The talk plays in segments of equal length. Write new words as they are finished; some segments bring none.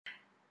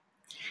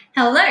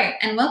Hello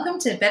and welcome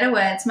to Better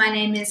Words. My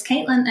name is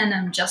Caitlin and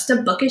I'm just a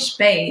bookish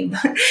babe.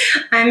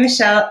 I'm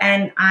Michelle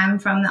and I'm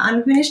from the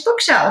Unfinished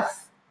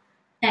Bookshelf.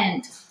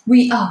 And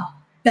we are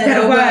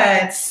Better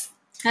Words.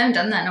 I haven't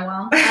done that in a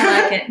while.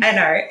 I like it. I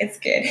know, it's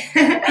good.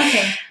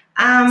 Okay.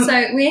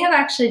 So we have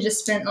actually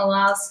just spent the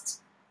last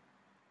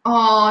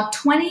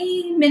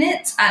 20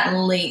 minutes at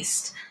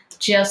least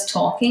just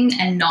talking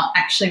and not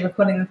actually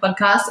recording the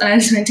podcast. And I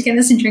just went to get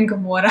us a drink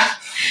of water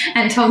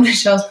and told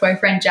Michelle's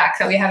boyfriend Jack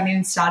that we haven't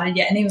even started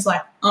yet. And he was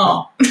like,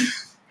 oh.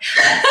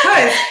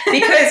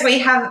 because we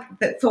have,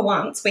 for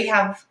once, we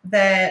have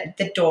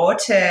the door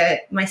to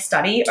my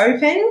study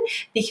open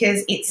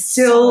because it's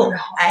still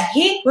a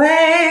heat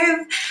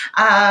wave.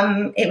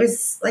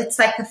 It's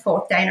like the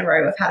fourth day in a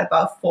row we've had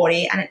above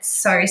 40 and it's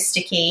so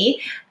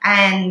sticky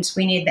and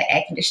we need the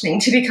air conditioning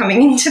to be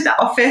coming into the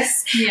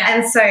office. Yeah.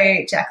 And so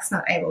Jack's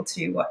not able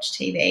to watch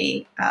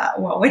TV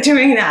while we're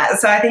doing that.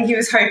 So I think he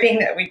was hoping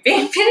that we'd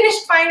be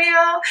finished by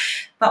now,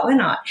 but we're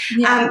not.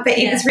 Yeah. But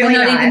it was really nice.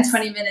 We're not nice.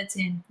 even 20 minutes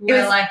in.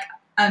 We're like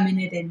a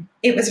minute in.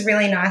 It was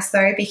really nice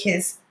though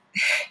because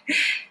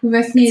we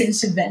both needed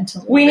to vent a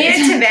little we bit.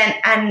 needed to vent,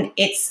 and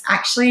it's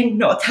actually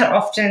not that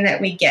often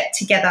that we get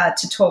together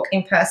to talk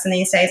in person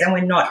these days, and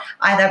we're not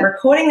either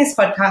recording this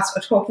podcast or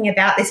talking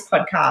about this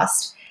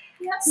podcast.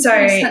 Yeah, so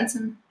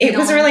it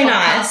was really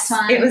nice.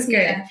 Time. It was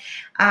good.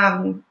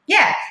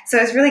 So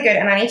it was really good,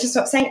 and I need to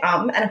stop saying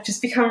and I've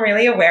just become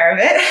really aware of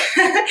it.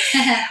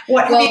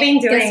 What have you been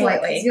doing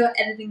lately? Because you're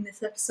editing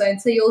this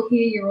episode, so you'll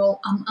hear you're all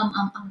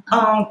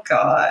Oh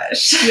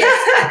gosh.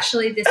 Yes,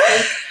 actually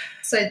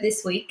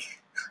this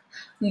week,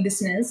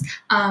 listeners,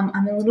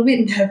 I'm a little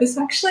bit nervous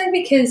actually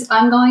because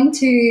I'm going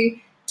to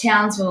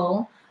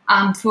Townsville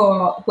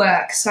for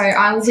work, so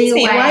I will be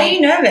away. Why are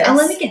you nervous?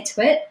 Let me get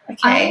to it. Okay.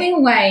 I will be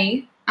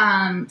away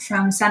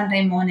from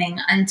Saturday morning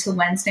until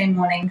Wednesday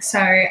morning,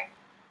 so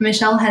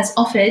Michelle has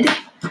offered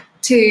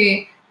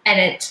to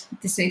edit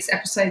this week's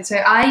episode. So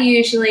I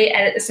usually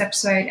edit this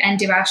episode and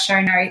do our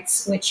show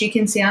notes, which you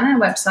can see on our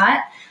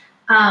website,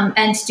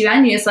 and to do our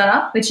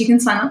newsletter, which you can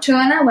sign up to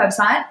on our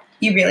website.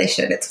 You really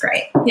should. It's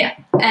great. Yeah,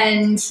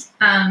 and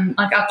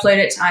upload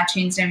it to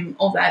iTunes and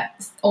all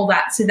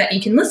that so that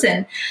you can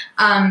listen.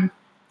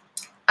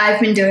 I've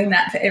been doing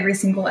that for every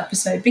single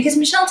episode because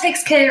Michelle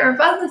takes care of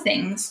other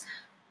things.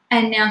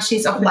 And now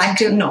she's offered to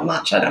do it. Not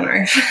much, I don't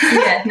know.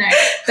 Yeah, no.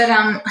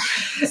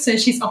 But so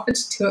she's offered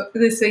to do it for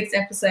this week's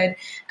episode,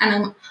 and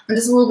I'm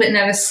just a little bit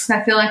nervous.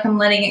 I feel like I'm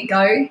letting it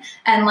go,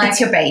 and it's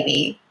your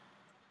baby.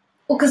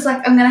 Well, because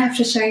I'm gonna have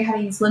to show you how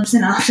to use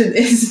Libsyn after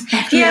this.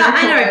 Yeah,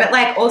 I know,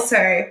 but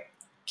also,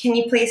 can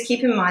you please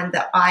keep in mind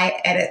that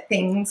I edit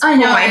things for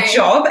my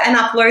job and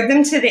upload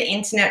them to the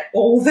internet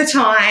all the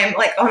time,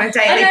 on a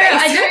daily basis.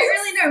 I don't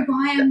really know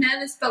why I'm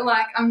nervous, but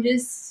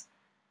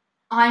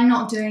I'm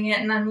not doing it,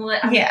 and I don't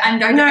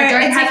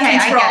have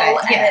control.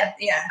 I get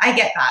it. I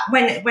get that.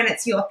 When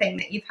it's your thing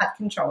that you've had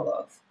control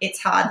of, it's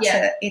hard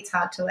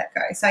to let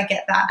go. So I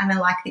get that, and I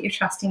like that you're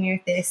trusting me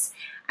with this,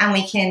 and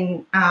we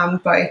can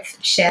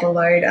both share the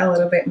load a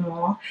little bit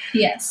more.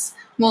 Yes.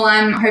 Well,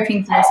 I'm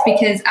hoping for this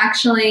because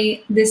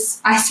actually,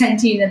 I said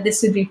to you that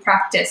this would be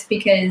practice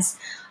because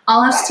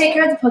I'll have to take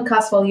care of the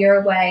podcast while you're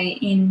away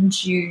in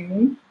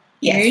June.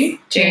 Yes,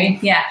 June.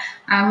 Yeah.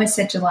 I almost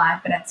said July,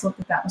 but I thought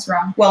that was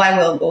wrong. Well, I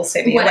will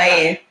also be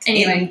away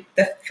in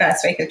the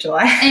first week of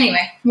July.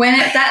 Anyway,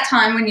 at that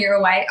time when you're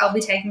away, I'll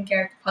be taking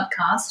care of the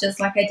podcast just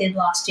like I did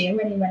last year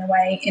when you went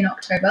away in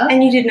October.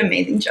 And you did an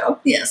amazing job.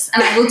 Yes,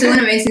 and I will do an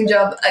amazing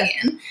job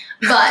again.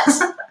 But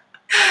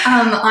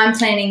I'm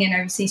planning an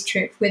overseas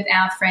trip with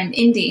our friend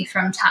Indy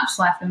from Taps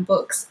Life and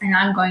Books, and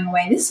I'm going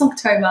away this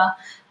October,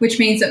 which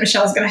means that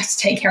Michelle's going to have to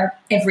take care of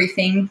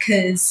everything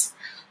because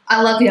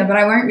I love you, but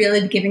I won't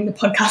really be giving the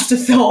podcast a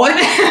thought.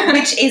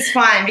 Which is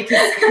fine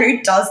because who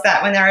does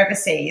that when they're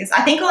overseas?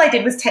 I think all I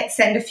did was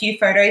send a few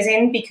photos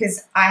in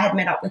because I had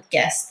met up with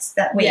guests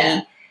that we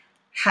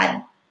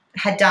had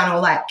done,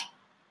 or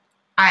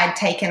I had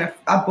taken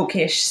a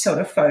bookish sort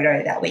of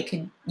photo that we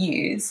could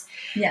use.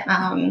 Yeah.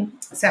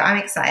 So I'm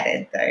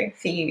excited though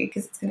for you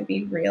because it's going to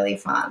be really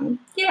fun.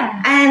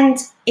 Yeah. And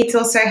it's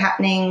also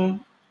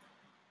happening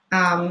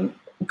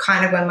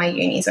kind of when my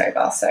uni's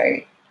over, so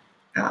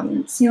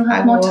you'll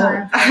have more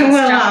time.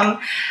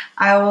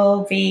 I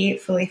will be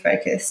fully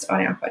focused on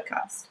our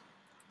podcast.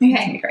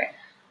 Okay, great.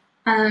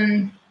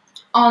 On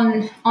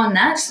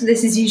that,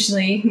 this is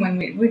usually when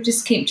we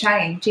just keep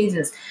chatting.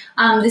 Jesus,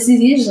 this is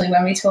usually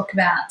when we talk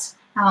about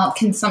our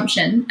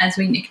consumption, as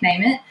we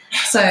nickname it.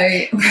 So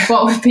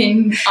what we've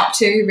been up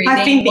to, reading,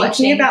 I've been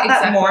thinking about that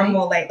exactly. more and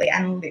more lately,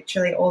 and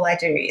literally all I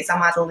do is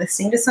I'm either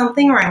listening to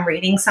something or I'm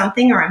reading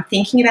something or I'm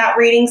thinking about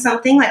reading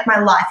something. My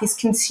life is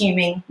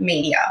consuming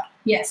media.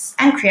 Yes.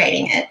 And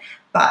creating it.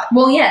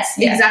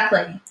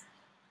 Exactly.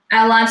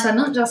 Our lives are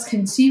not just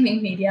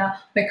consuming media,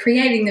 we're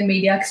creating the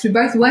media because we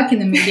both work in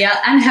the media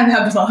and have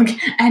our blog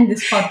and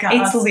this podcast.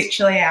 It's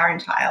literally our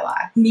entire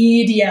life.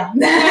 Media.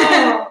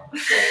 Oh.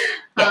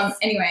 Yes.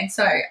 Anyway,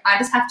 so I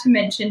just have to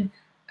mention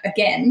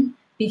again,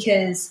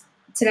 because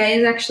today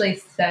is actually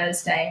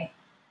Thursday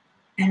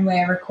and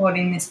we're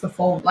recording this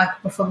before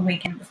the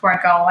weekend, before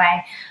I go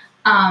away.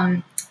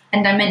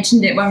 And I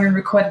mentioned it when we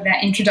recorded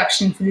our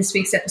introduction for this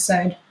week's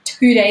episode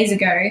 2 days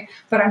ago,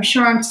 but I'm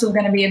sure I'm still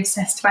going to be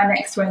obsessed by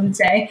next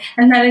Wednesday,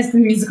 and that is the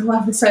musical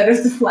episode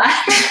of The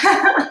Flash.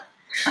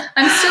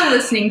 I'm still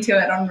listening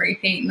to it on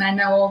repeat, and I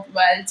know all the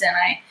words, and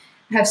I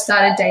have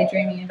started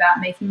daydreaming about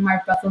making my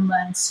brother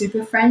learn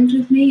Super Friend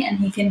with me, and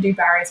he can do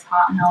Barry's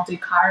part and I'll do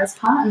Kara's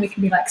part, and we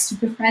can be like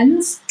super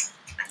friends.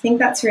 I think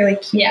that's really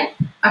cute. Yeah,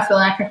 I feel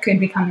like I could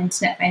become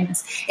internet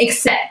famous,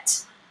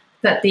 except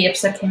that the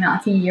episode came out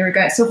like a year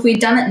ago. So if we'd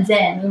done it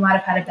then, we might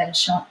have had a better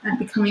shot at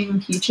becoming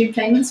YouTube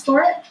famous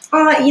for it.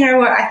 Oh, you know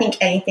what? I think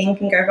anything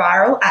can go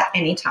viral at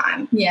any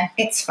time. Yeah.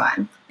 It's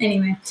fun.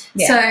 Anyway,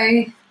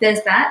 So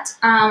there's that.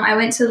 I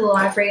went to the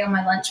library on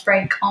my lunch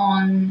break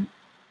on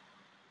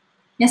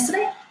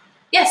yesterday?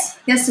 Yes,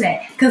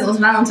 yesterday, because it was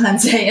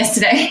Valentine's Day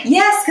yesterday.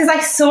 Yes, because I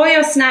saw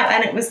your snap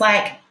and it was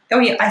like, oh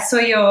yeah, I saw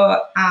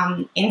your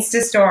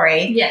Insta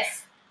story. Yes.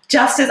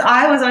 Just as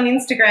I was on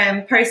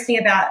Instagram posting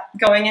about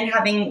going and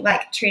having,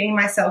 like, treating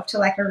myself to,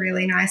 like, a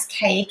really nice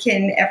cake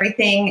and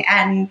everything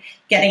and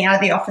getting out of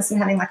the office and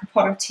having, like, a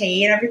pot of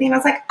tea and everything. I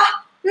was like,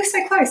 we're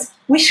so close.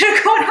 We should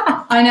have gone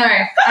up. I know.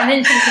 I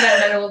didn't think about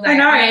it at all. I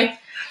know.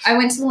 I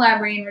went to the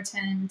library and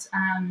returned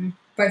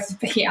both of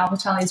Becky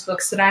Albertalli's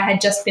books that I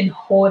had just been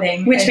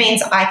hoarding. Which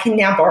means I can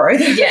now borrow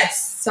them. Yes,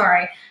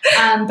 sorry.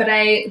 But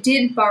I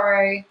did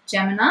borrow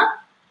Gemina,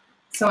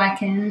 so I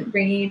can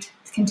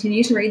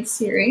continue to read the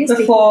series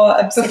before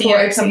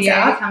Obsidio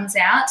comes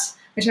out,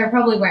 which I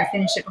probably won't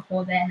finish it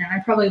before then, and I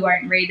probably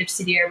won't read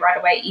Obsidio right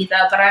away either,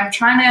 but I'm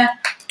trying to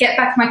get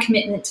back my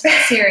commitment to the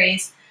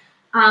series.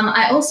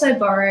 I also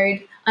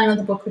borrowed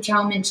another book, which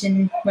I'll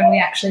mention when we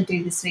actually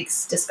do this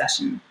week's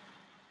discussion,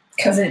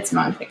 because it's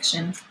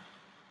non-fiction.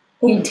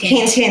 Hint,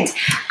 hint.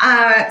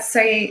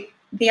 So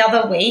the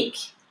other week,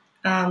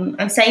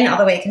 I'm saying the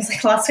other week, it was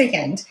like last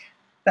weekend,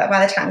 but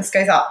by the time this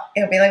goes up,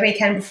 it'll be like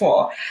weekend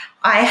before.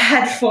 I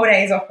had 4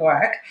 days off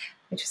work,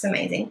 which was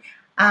amazing.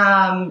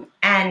 And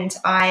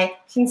I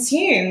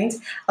consumed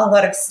a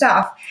lot of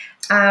stuff,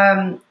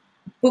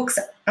 books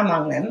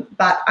among them,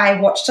 but I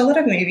watched a lot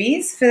of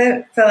movies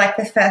for like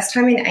the first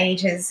time in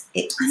ages.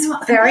 It's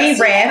very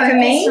rare for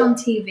me. On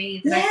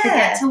TV that I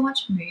forget to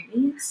watch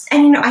movies.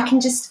 And, you know,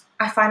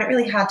 I find it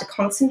really hard to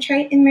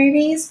concentrate in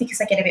movies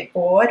because I get a bit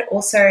bored.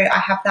 Also, I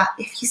have that,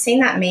 if you've seen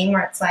that meme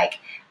where it's like,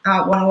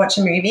 want to watch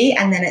a movie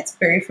and then it's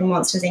Boo from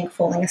Monsters, Inc.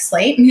 falling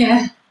asleep.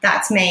 Yeah.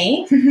 That's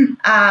me.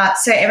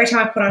 So every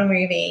time I put on a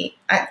movie,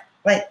 I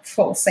like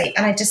fall asleep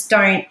and I just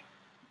don't,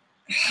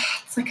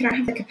 it's like I don't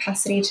have the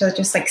capacity to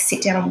just like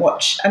sit down and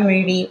watch a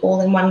movie all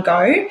in one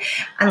go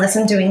unless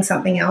I'm doing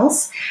something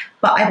else.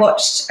 But I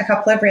watched a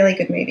couple of really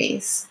good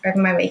movies over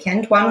my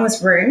weekend. One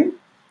was Room.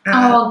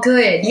 Oh,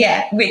 good.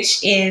 Yeah,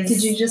 which is...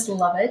 Did you just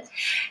love it?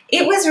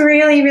 It was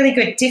really, really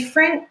good.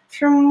 Different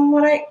from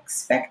what I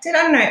expected.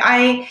 I don't know.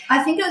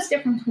 I think it was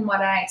different from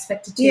what I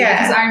expected too.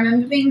 Yeah. Because I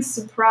remember being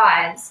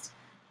surprised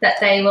that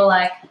they were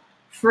like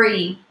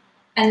free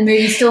and the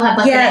movie still had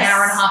like an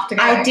hour and a half to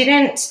go. I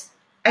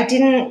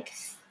didn't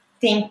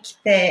think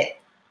that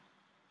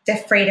the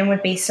freedom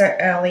would be so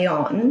early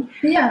on.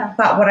 Yeah.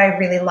 But what I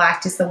really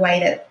liked is the way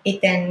that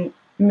it then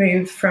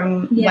moved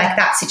from like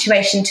that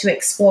situation to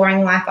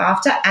exploring life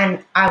after, and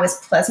I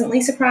was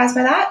pleasantly surprised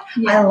by that.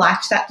 I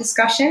liked that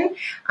discussion.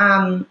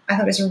 I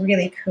thought it was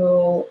really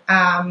cool.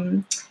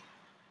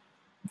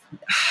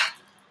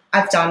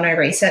 I've done no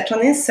research on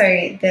this, so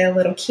the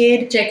little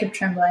kid, Jacob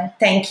Tremblay,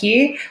 thank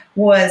you,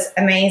 was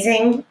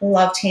amazing.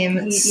 Loved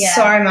him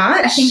so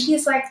much. I think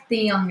he's like the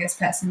youngest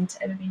person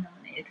to ever be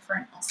nominated for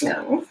an Oscar.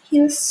 Oh,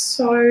 he was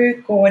so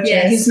gorgeous.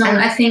 Yeah, he's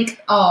I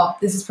think,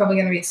 this is probably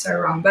going to be so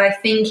wrong, but I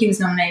think he was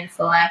nominated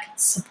for like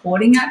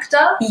supporting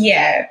actor.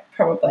 Yeah,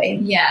 probably.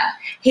 Yeah.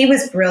 He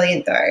was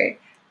brilliant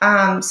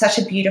though. Such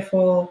a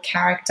beautiful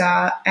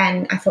character,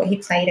 and I thought he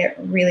played it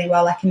really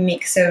well, like a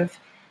mix of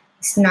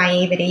this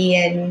naivety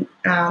and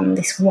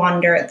this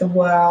wonder at the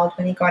world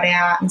when he got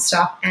out and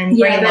stuff. And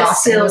Brie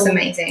Larson was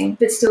amazing.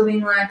 But still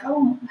being like,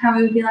 how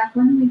would we be like,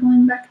 when are we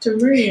going back to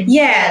Room?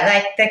 Yeah,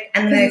 like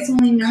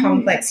the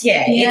complex.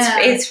 Yeah,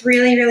 it's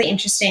really, really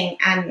interesting.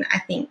 And I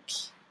think,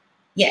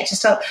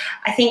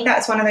 I think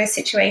that's one of those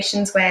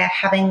situations where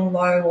having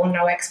low or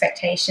no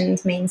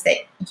expectations means that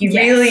you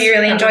really,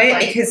 really enjoy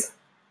it, because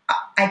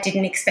I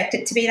didn't expect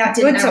it to be that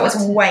good. So it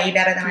was way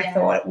better than I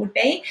thought it would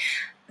be.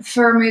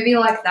 For a movie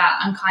like that,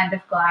 I'm kind of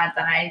glad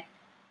that I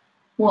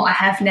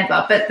have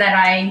never, but that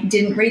I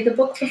didn't read the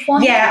book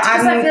beforehand. Yeah,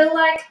 because I feel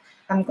like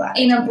I'm glad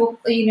in a book,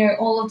 you know,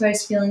 all of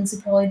those feelings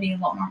would probably be a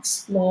lot more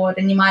explored,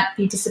 and you might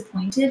be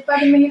disappointed by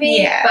the movie.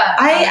 Yeah, but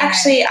I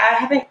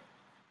haven't,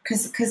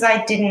 because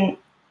I didn't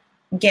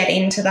get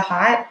into the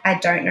hype. I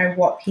don't know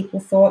what people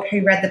thought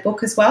who read the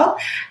book as well,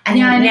 and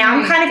now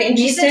I'm kind of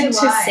interested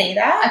to see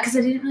that, because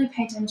I didn't really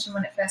pay attention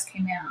when it first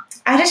came out.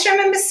 I just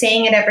remember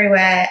seeing it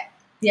everywhere.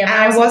 Yeah,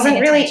 and I wasn't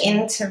really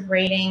into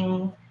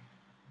reading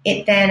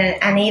it then,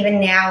 and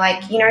even now,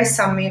 like, you know,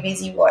 some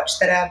movies you watch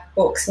that are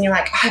books and you're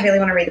like, I really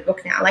want to read the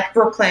book now. Like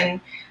Brooklyn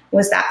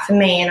was that for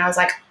me. And I was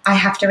like, I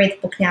have to read the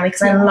book now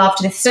because I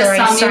loved this story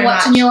But some so you watch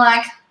much. and you're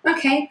like,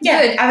 okay,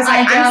 Yeah, good. I was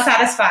like, I'm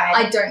satisfied.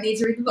 I don't need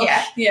to read the book.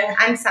 Yeah.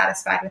 I'm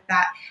satisfied with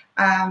that.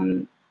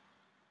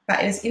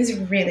 But it was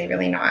really,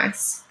 really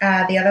nice.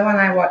 The other one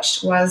I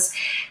watched was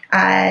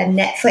a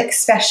Netflix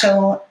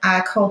special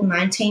called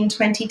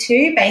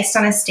 1922, based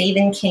on a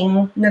Stephen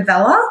King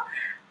novella,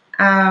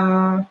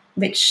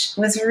 which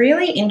was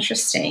really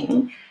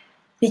interesting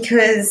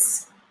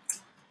because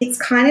it's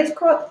kind of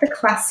got the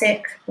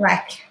classic,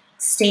 like,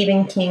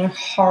 Stephen King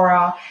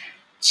horror,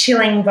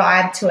 chilling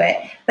vibe to it.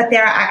 But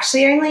there are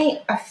actually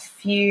only a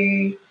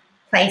few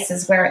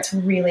places where it's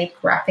really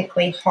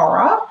graphically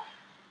horror.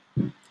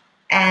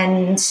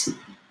 And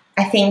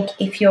I think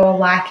if you're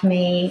like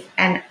me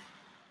and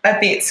a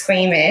bit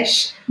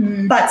squeamish,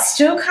 but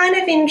still kind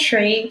of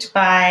intrigued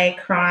by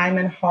crime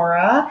and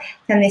horror,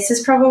 then this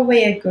is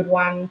probably a good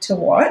one to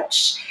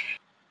watch.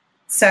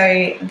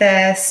 So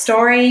the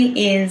story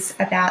is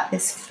about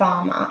this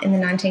farmer in the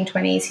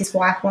 1920s. His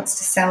wife wants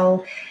to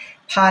sell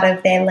part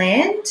of their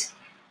land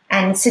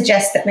and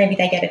suggests that maybe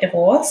they get a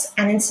divorce.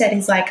 And instead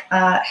he's like,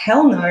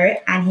 hell no.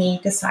 And he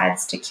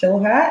decides to kill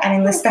her and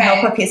enlist the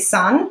help of his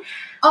son.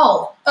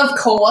 Oh, of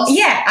course.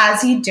 Yeah,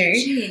 as you do.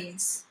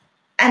 Jeez.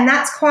 And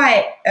that's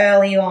quite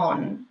early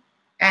on.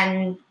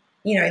 And,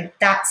 you know,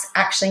 that's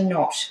actually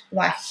not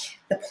like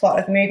the plot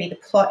of the movie. The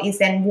plot is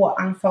then what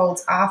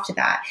unfolds after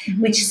that,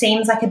 which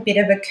seems like a bit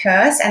of a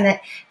curse, and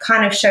that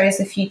kind of shows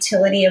the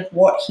futility of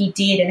what he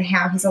did and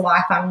how his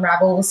life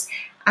unravels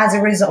as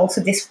a result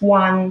of this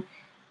one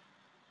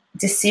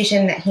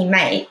decision that he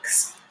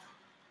makes.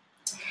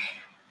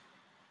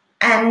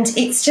 And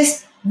it's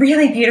just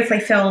really beautifully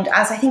filmed,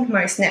 as I think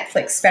most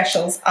Netflix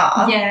specials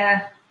are.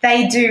 Yeah.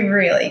 They do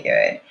really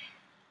good.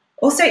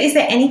 Also, is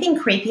there anything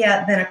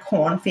creepier than a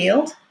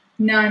cornfield?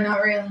 No,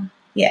 not really.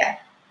 Yeah.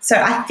 So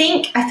I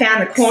think I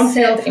found the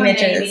cornfield Except for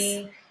images.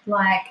 Maybe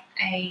like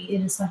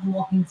it is like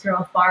walking through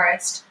a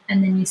forest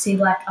and then you see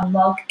like a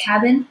log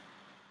cabin.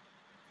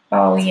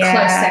 Oh, yeah.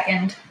 Close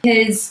second.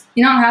 Because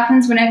you know what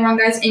happens when everyone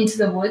goes into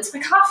the woods?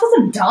 Like half of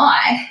them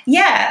die.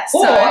 Yeah. So-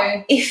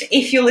 Or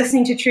if you're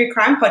listening to true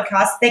crime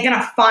podcasts, they're going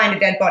to find a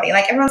dead body.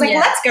 Like everyone's like,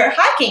 let's go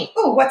hiking.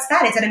 Oh, what's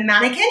that? Is it a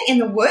mannequin in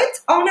the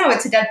woods? Oh, no,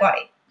 it's a dead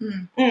body.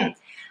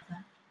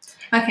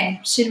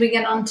 Okay, should we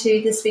get on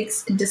to this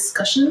week's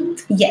discussion?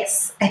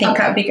 Yes, I think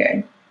that would be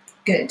good.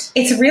 Good.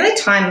 It's really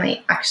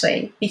timely,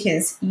 actually,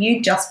 because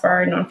you just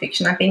borrowed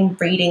nonfiction. I've been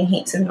reading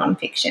heaps of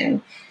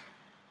nonfiction.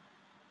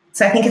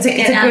 So I think it's a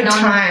good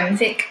time.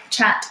 Fic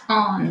chat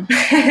on.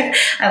 I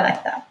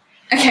like that.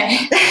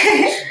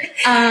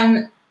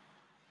 Okay.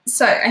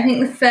 So I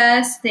think the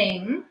first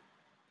thing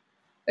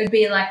would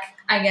be like,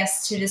 I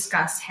guess, to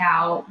discuss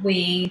how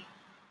we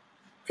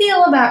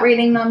feel about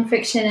reading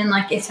nonfiction and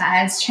like if that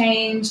has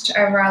changed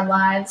over our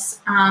lives.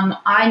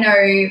 I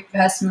know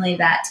personally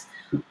that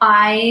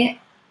I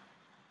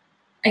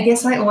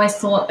guess I always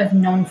thought of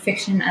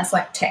nonfiction as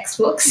like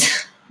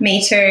textbooks.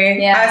 Me too.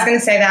 Yeah. I was going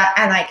to say that,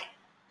 and like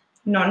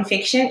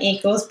nonfiction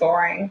equals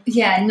boring.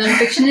 Yeah,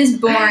 nonfiction is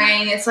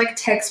boring. It's like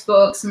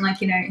textbooks and like,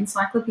 you know,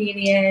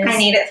 encyclopedias. I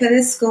need it for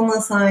the school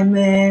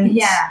assignment.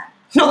 Yeah.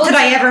 Not that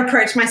I ever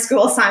approach my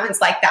school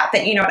assignments like that,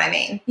 but you know what I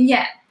mean.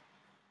 Yeah.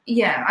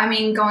 Yeah, I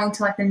mean, going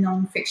to like the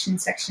non-fiction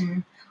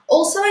section.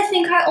 Also, I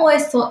think I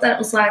always thought that it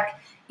was like,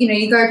 you know,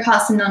 you go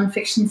past the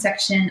non-fiction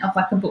section of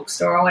like a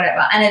bookstore or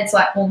whatever, and it's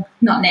like, well,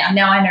 not now.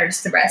 Now I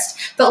notice the rest.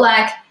 But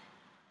like,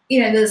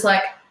 you know, there's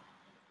like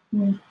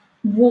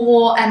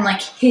war and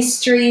like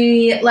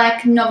history,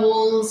 like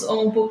novels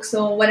or books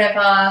or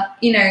whatever,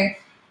 you know,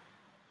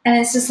 and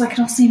it's just like it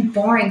all seemed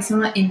boring, so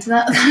I'm not into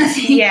that kind of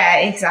thing. Yeah,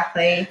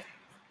 exactly.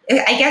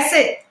 I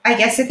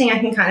guess the thing I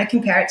can kind of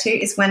compare it to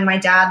is when my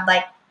dad,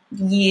 like,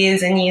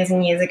 years and years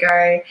and years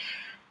ago,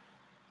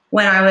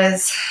 when I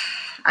was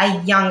a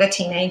younger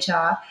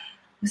teenager,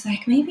 was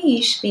like, maybe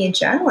you should be a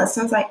journalist.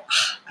 And I was like,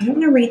 I don't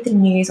want to read the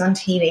news on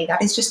TV.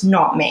 That is just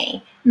not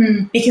me.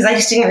 Because I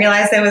just didn't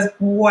realize there was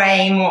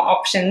way more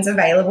options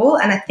available.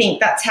 And I think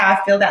that's how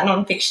I feel about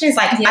nonfiction is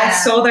like, I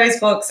saw those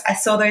books, I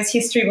saw those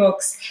history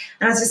books,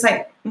 and I was just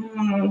like,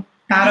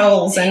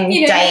 battles and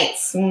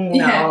dates. No.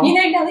 Yeah. You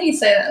know, now that you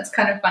say that, it's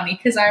kind of funny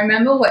because I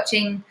remember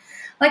watching,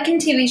 like in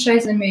TV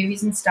shows and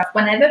movies and stuff,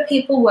 whenever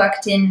people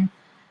worked in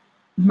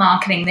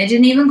marketing, they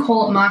didn't even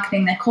call it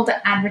marketing, they called it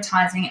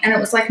advertising, and it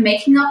was like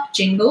making up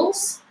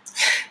jingles.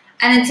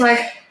 And it's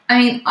like, I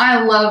mean,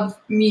 I love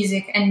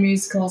music and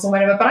musicals or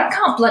whatever, but I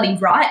can't bloody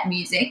write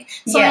music,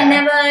 so I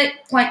never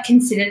like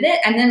considered it.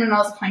 And then when I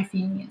was applying for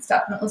uni and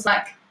stuff, and it was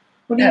like,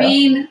 what do you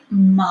mean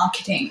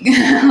marketing?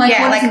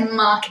 What is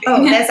marketing?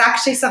 Oh, there's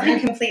actually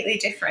something completely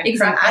different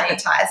from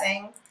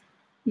advertising.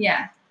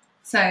 Yeah.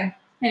 So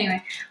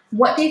anyway,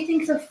 what do you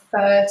think the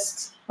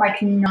first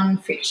like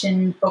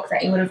non-fiction book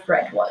that you would have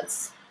read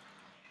was?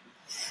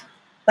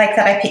 Like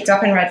that I picked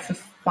up and read for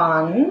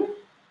fun?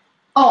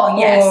 Oh,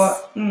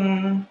 yes.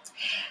 Or,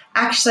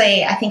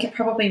 actually, I think it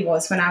probably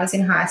was when I was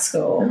in high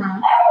school.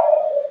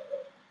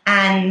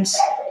 And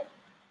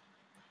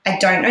I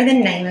don't know the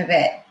name of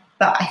it,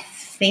 but I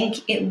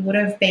think it would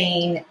have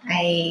been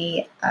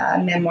a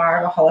memoir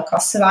of a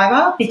Holocaust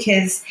survivor,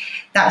 because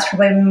that's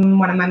probably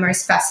one of my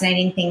most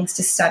fascinating things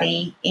to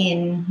study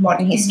in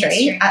modern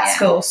history at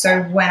school.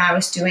 So when I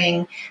was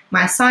doing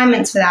my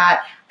assignments for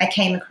that, I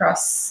came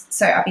across,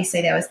 so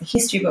obviously there was the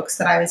history books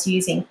that I was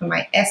using for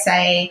my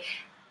essay,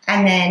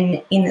 and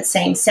then in the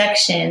same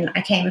section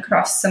I came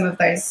across some of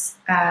those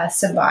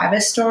survivor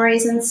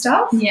stories and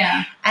stuff.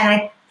 Yeah.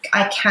 And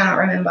I cannot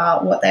remember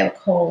what they were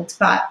called,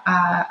 but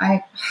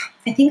I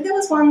think there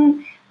was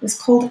one, it was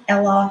called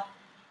Ella,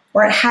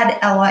 or it had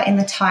Ella in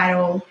the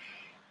title,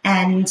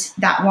 and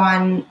that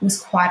one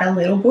was quite a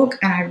little book,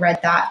 and I read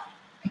that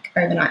like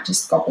overnight,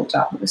 just gobbled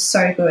up. It was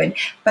so good.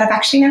 But I've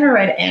actually never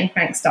read Anne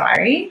Frank's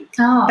diary.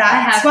 Oh,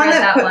 that's one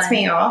that puts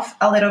me off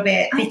a little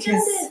bit,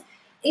 because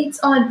it's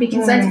odd,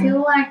 because I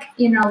feel like,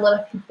 you know, a lot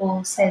of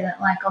people say that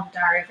like the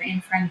Diary of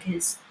Anne Frank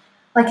is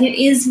like, it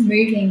is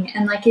moving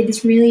and like it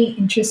is really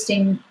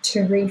interesting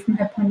to read from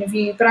her point of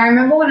view. But I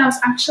remember when I was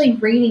actually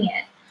reading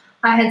it,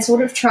 I had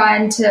sort of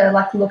tried to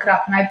like look it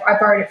up, and I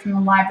borrowed it from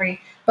the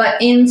library.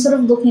 But in sort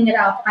of looking it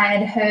up, I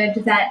had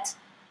heard that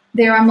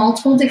there are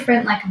multiple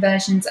different like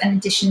versions and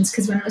editions,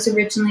 because when it was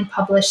originally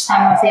published,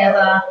 some of the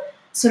other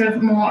sort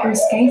of more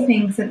risque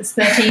things that this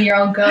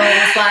 13-year-old girl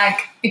was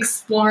like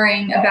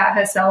exploring about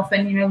herself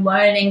and, you know,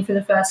 learning for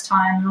the first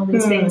time, and all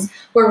these things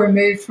were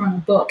removed from the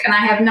book. And I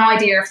have no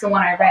idea if the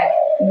one I read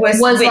was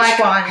which like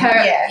one?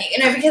 her, yeah.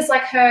 You know, because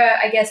like her,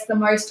 I guess the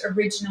most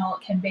original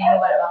it can be or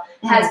whatever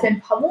has been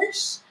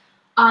published.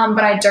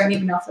 But I don't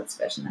even know if that's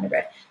the version that I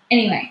read.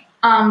 Anyway,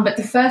 but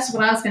the first,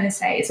 what I was going to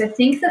say is I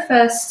think the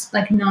first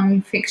like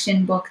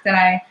non-fiction book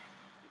that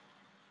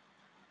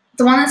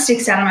the one that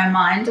sticks out in my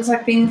mind as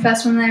like being the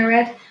first one that I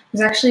read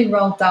was actually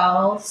Roald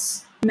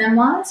Dahl's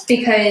memoirs,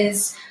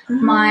 because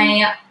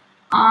my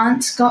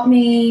aunt got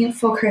me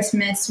for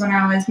Christmas when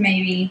I was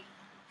maybe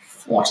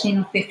 14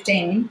 or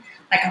 15,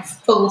 like a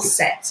full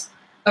set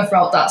of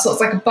Roald Dahl. So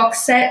it's like a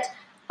box set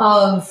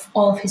of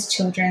all of his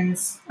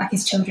children's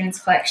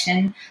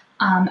collection.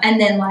 And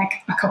then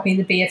like a copy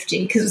of the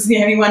BFG, because it was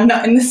the only one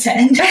not in the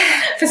set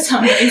for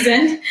some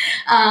reason.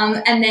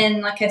 And then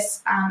like a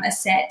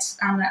set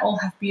that all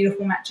have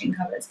beautiful matching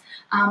covers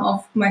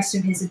of most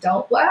of his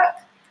adult work.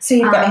 So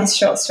you've got his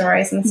short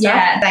stories and stuff.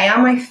 Yeah, they are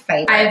my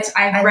favorite.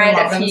 I've read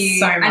a few.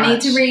 So much. I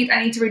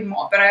need to read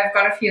more, but I've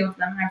got a few of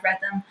them and I've read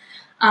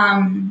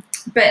them.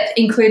 But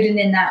included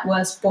in that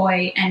was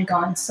Boy and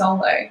Going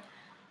Solo,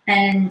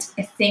 and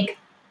I think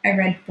I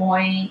read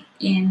Boy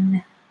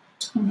in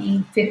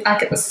 2015,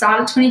 like at the start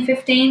of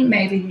 2015,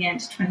 maybe the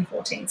end of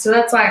 2014. So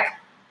that's like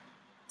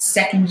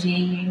second year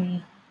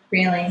uni,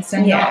 really.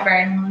 So not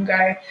very long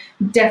ago.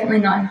 Definitely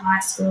not in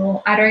high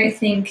school. I don't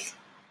think.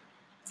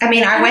 I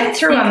mean, I went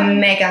through a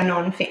mega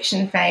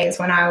non-fiction phase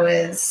when I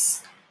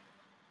was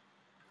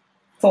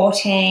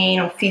 14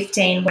 or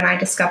 15 when I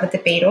discovered the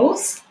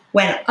Beatles.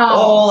 When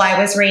all I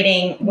was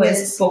reading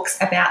was books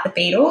about the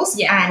Beatles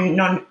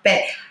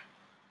but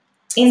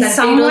in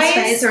some ways,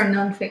 phase or a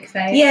non-fic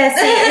phase? Yeah,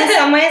 see, in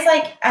some ways,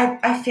 like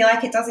I feel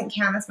like it doesn't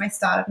count as my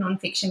start of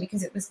non-fiction,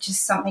 because it was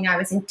just something I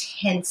was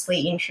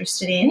intensely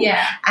interested in.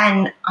 Yeah.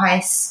 And I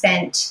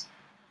spent,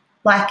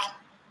 like,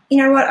 you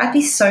know what, I'd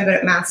be so good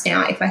at maths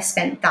now if I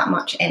spent that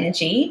much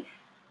energy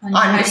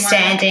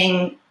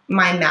understanding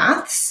my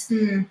maths.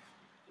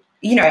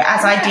 You know,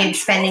 as I did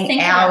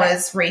spending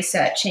hours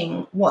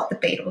researching what the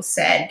Beatles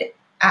said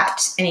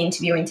at an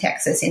interview in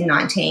Texas in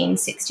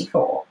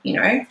 1964, you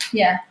know?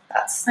 Yeah.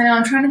 I know,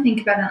 I'm trying to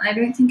think about it. I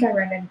don't think I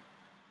read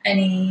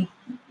any,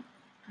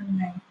 I don't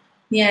know.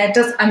 Yeah, it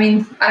does. I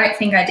mean, I don't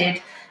think I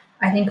did.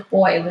 I think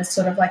Boy was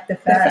sort of like the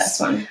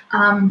first one.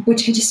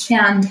 Which I just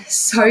found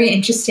so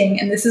interesting.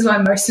 And this is why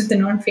most of the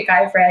non-fic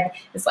I've read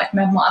is like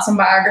memoirs and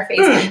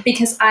biographies,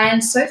 because I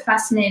am so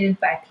fascinated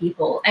by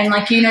people. And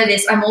like, you know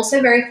this, I'm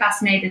also very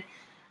fascinated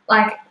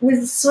like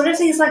with sort of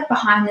these like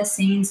behind the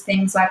scenes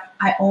things. Like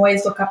I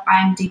always look up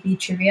IMDb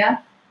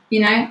trivia. You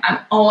know, I'm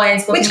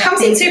always looking. Which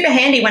comes in super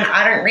handy when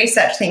I don't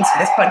research things for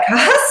this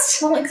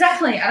podcast. Well,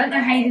 exactly. I don't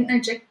know how you didn't know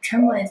Jack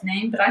Tremblay's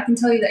name, but I can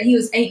tell you that he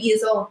was 8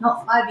 years old,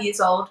 not 5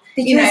 years old.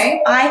 Because you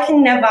know, I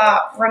can never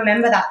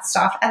remember that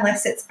stuff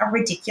unless it's a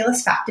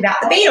ridiculous fact about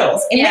the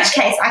Beatles. In which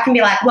case, I can be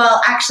like,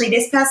 well, actually,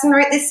 this person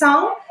wrote this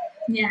song.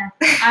 Yeah,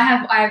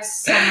 I have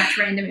so much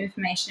random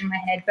information in my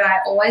head, but I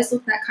always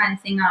look that kind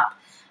of thing up.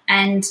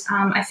 And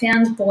I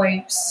found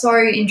Boy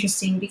so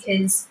interesting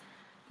because,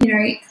 you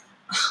know,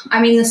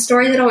 I mean, the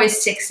story that always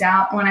sticks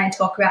out when I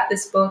talk about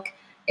this book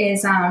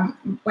is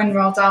when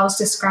Roald Dahl was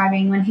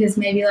describing when he was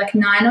maybe like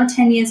 9 or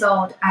 10 years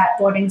old at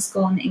boarding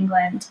school in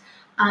England.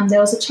 There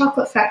was a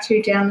chocolate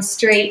factory down the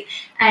street,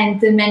 and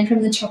the men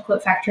from the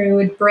chocolate factory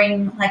would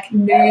bring like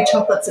new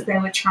chocolates that they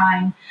were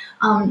trying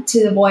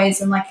to the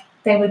boys, and like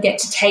they would get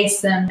to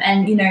taste them.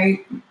 And, you know,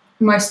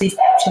 most of these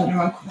children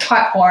were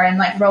quite poor, and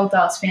like Roald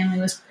Dahl's family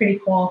was pretty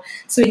poor.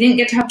 So we didn't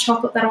get to have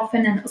chocolate that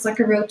often, and it was like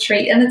a real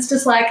treat. And it's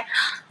just like,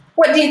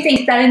 what do you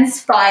think that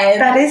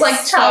inspired? That is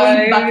like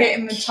Charlie Bucket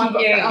in the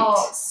chocolate. Cute.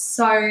 Oh,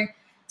 so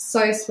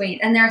sweet.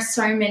 And there are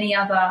so many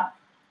other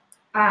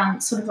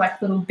sort of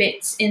like little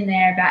bits in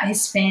there about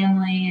his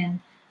family,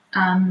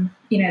 and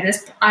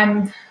this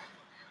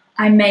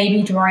I may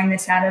be drawing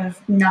this out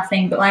of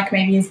nothing, but like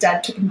maybe his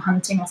dad took him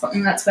hunting or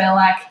something. That's where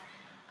like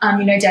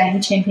Danny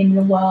the Champion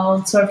of the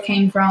World sort of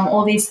came from.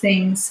 All these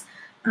things,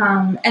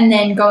 and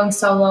then going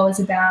solo is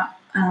about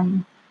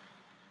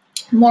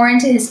more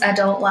into his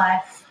adult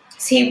life.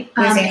 So he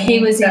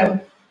was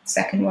in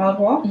Second World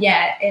War?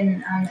 Yeah, in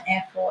the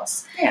Air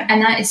Force. Yeah.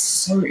 And that is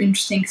so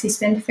interesting because he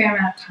spent a fair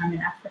amount of time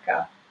in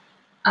Africa.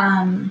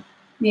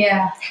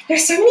 Yeah.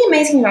 There's so many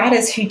amazing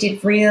writers who did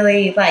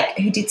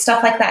who did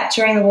stuff like that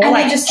during the war, And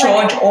like just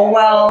George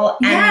Orwell.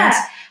 And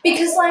yeah,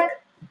 because like,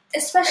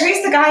 especially...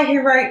 Who's the guy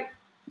who wrote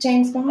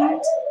James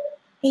Bond?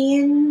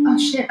 Ian? Oh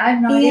shit, I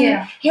have no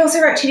idea. He also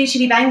wrote Chitty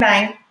Chitty Bang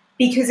Bang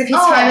because of his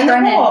time in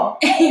the war.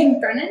 Ian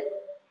Brennan?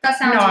 That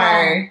sounds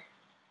wrong.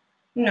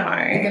 No.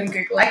 I'm going to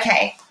Google it.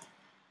 Okay.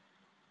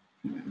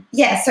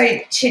 Yeah, so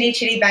Chitty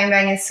Chitty Bang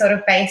Bang is sort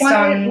of based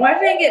on... Why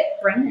did I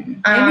get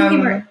Brennan? Maybe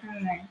he wrote...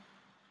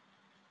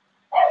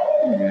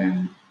 I don't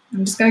know.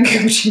 I'm just going to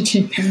Google Chitty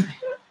Chitty Bang Bang.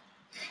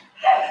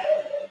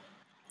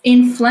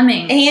 Ian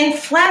Fleming.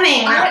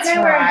 That's I don't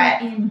know where I right.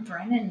 got Ian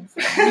Brennan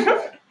from.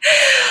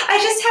 I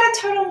just had a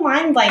total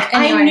mind blank.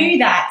 Anyway, I knew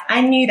that. I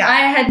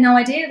had no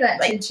idea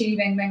that Chitty Chitty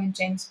Bang Bang and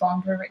James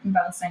Bond were written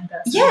by the same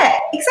person. Yeah,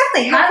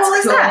 exactly. How cool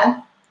is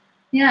that?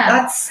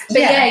 Yeah.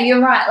 Yeah, you're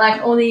right.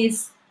 Like all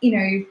these,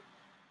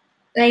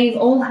 they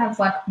all have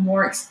like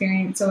more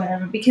experience or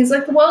whatever because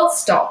like the world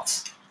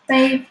stopped.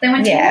 They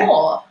went to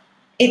war.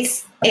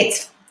 It's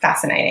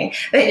fascinating.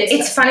 But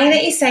it's funny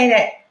that you say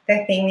that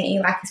the thing that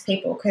you like is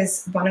people,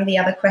 because one of the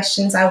other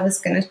questions I was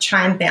going to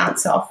try and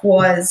bounce off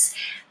was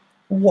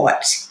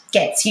what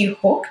gets you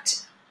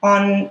hooked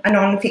on a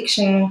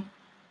nonfiction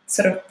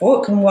sort of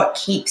book and what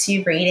keeps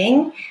you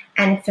reading.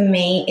 And for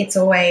me, it's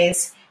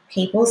always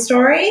people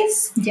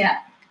stories. Yeah.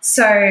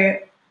 So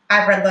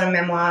I've read a lot of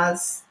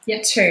memoirs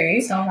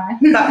too. So have I.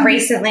 But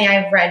recently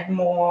I've read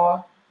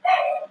more,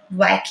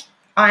 like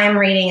I'm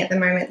reading at the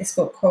moment this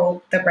book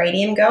called The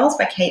Radium Girls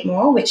by Kate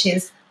Moore, which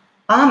is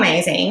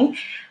amazing.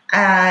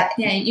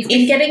 You've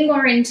been getting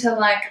more into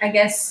like, I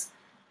guess,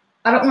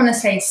 I don't want to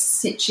say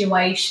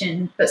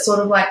situation, but sort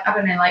of like, I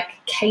don't know, like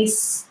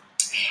case,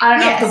 I don't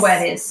know what the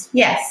word is.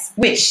 Yes,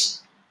 which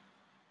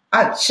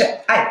I guess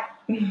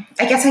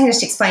I can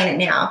just explain it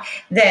now.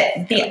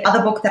 The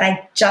other book that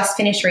I just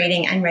finished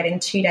reading and read in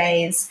 2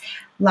 days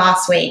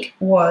last week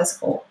or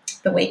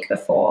the week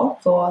before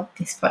for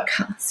this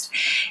podcast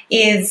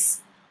is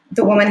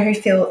The Woman Who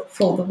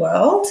Fooled the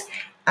World,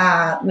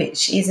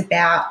 which is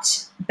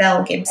about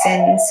Belle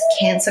Gibson's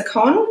Cancer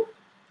Con.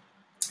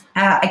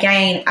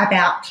 Again,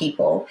 about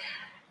people.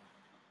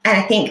 And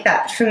I think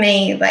that for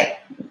me, like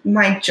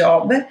my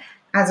job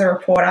as a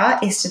reporter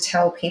is to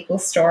tell people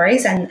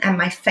stories, and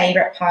my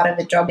favourite part of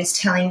the job is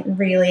telling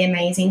really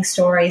amazing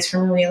stories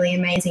from really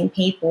amazing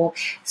people.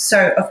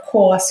 So, of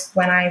course,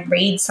 when I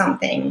read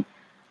something,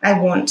 I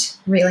want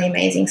really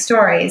amazing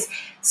stories.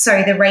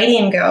 So The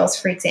Radium Girls,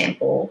 for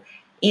example,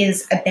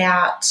 is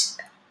about,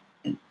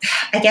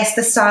 I guess,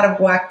 the start of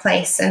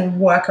workplace and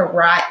worker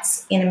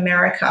rights in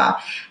America,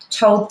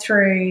 told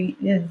through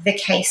the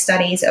case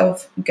studies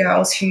of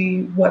girls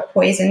who were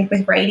poisoned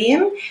with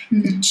radium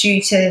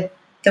due to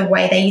the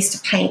way they used to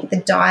paint the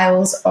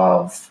dials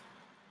of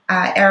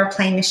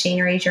aeroplane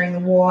machinery during the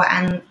war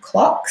and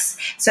clocks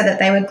so that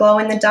they would glow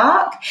in the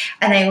dark,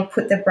 and they would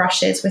put the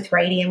brushes with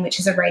radium, which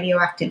is a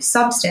radioactive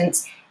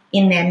substance,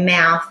 in their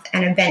mouth,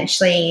 and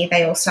eventually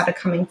they all started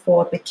coming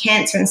forward with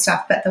cancer and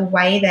stuff. But the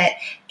way that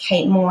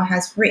Kate Moore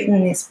has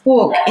written this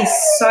book is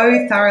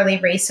so thoroughly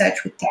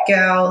researched with the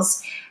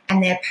girls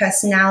and their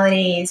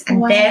personalities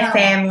and their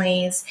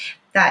families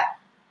that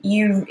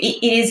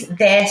it is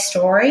their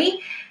story.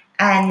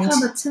 And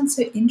that sounds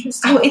so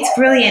interesting. Oh, it's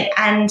brilliant.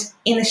 And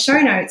in the show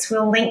notes,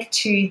 we'll link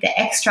to the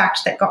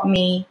extract that got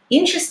me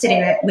interested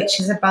in it, which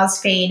is a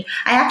BuzzFeed.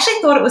 I actually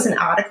thought it was an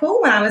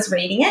article when I was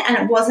reading it, and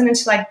it wasn't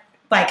until I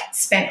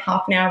spent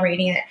half an hour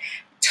reading it,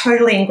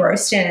 totally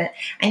engrossed in it,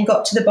 and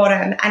got to the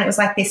bottom, and it was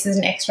like, this is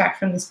an extract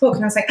from this book.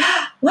 And I was like,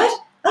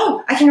 what?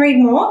 Oh, I can read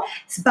more?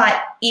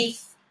 But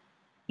if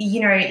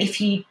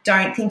you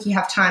don't think you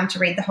have time to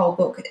read the whole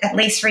book, at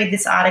least read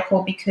this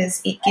article because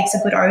it gives a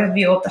good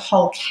overview of the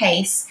whole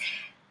case,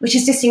 which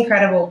is just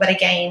incredible. But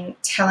again,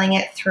 telling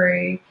it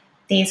through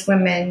these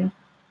women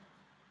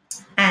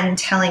and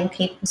telling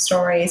people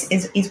stories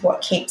is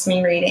what keeps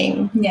me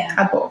reading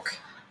a book.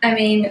 I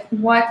mean,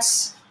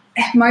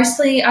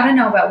 mostly, I don't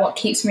know about what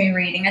keeps me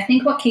reading. I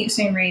think what keeps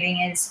me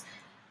reading is,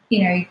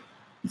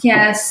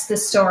 yes, the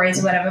stories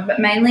or whatever, but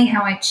mainly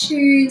how I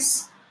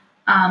choose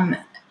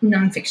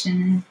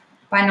nonfiction.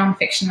 By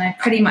nonfiction, I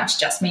pretty much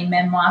just mean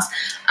memoirs.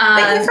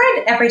 But you've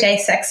read Everyday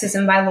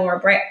Sexism by Laura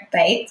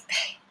Bates.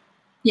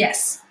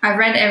 Yes, I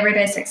read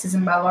Everyday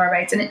Sexism by Laura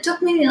Bates, and it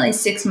took me nearly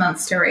 6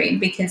 months to read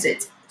because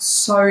it's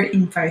so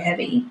info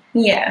heavy.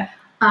 Yeah.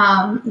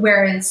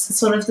 Whereas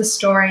sort of the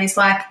stories,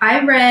 like I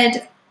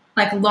read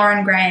like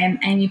Lauren Graham,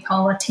 Amy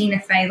Poehler, Tina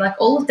Fey, like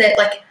all of that,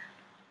 like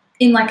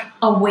in like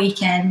a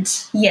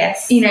weekend.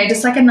 Yes. You know,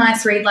 just like a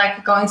nice read,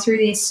 like going through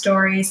these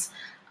stories.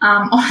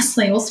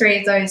 Honestly, all three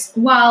of those,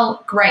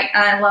 while great,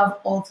 and I love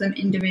all of them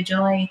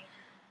individually,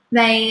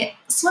 they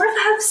sort of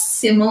have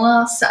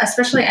similar,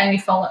 especially Amy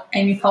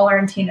Poehler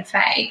and Tina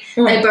Fey.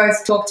 They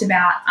both talked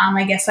about,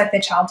 I guess, like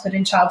their childhood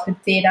and childhood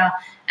theatre,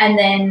 and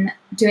then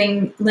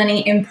doing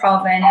linear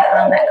improv and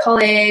at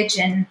college,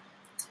 and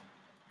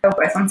they were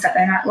both on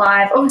Saturday Night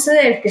Live. Obviously,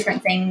 they have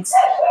different things.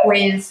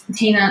 With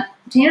Tina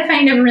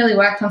Fey never really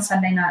worked on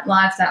Saturday Night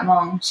Live that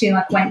long. She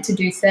like went to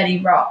do 30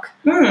 Rock,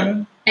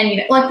 and you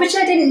know, like, which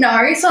I didn't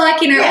know. So like,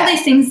 you know, all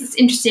these things, it's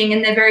interesting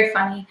and they're very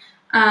funny.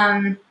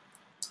 And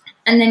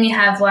then you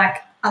have like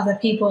other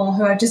people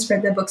who I've just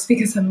read their books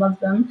because I love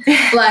them,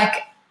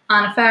 like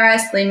Anna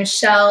Faris, Lee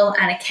Michelle,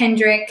 Anna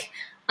Kendrick.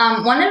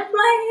 One of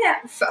my,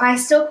 I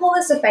still call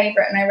this a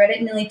favourite, and I read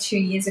it nearly 2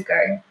 years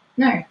ago.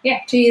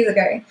 2 years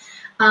ago.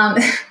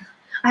 I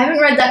haven't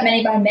read that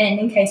many by men,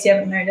 in case you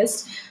haven't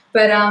noticed,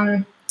 but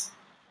I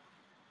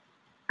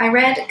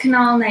read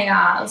Kunal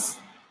Nayar's,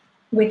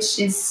 which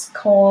is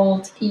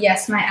called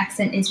Yes, My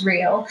Accent is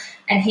Real,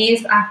 and he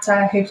is the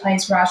actor who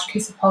plays Raj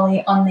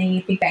Kusapoli on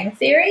The Big Bang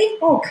Theory.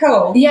 Oh,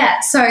 cool. Yeah,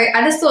 so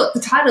I just thought the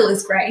title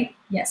is great,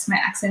 Yes, My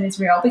Accent is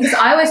Real, because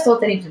I always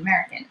thought that he was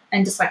American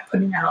and just like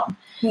putting that on.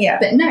 Yeah.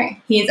 But no,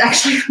 he is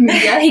actually from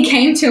India. He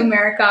came to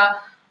America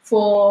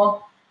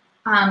for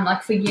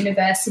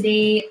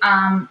university,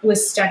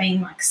 was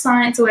studying like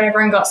science or whatever,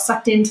 and got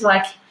sucked into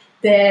like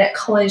the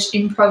college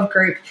improv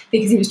group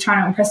because he was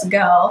trying to impress a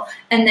girl.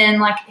 And then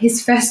like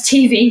his first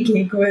TV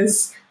gig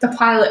was the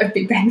pilot of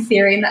Big Bang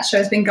Theory, and that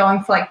show's been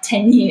going for like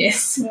 10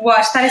 years.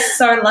 What? That is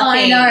so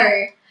lucky.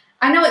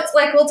 I know, it's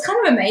like, well, it's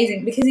kind of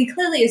amazing because he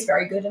clearly is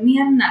very good and he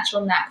had a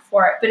natural knack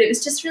for it, but it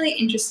was just really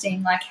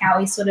interesting like how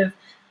he sort of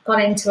got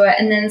into it,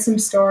 and then some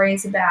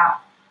stories about,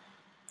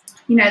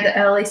 you know, the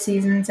early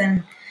seasons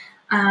and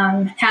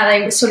how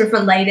they sort of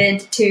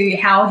related to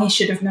how he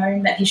should have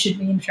known that he should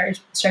be in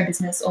show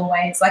business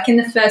always. Like in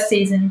the first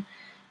season,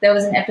 there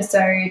was an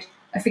episode,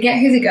 I forget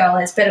who the girl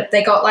is, but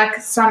they got like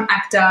some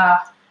actor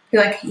who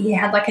like, he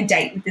had like a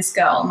date with this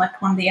girl in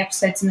like one of the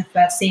episodes in the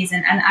first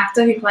season, and the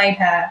actor who played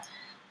her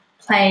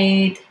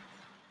played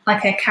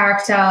like a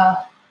character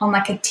on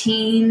like a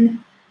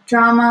teen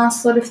drama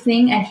sort of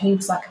thing, and he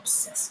was like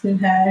obsessed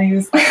with her.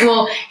 And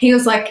he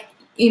was like,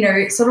 you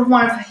know, sort of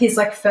one of his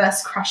like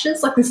first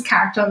crushes, like this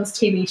character on this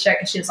TV show,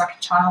 because she was like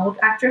a child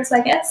actress, I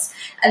guess.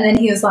 And then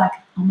he was like,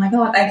 oh my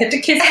God, I get to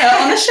kiss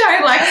her on the show,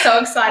 like so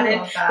excited.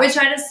 Which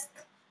I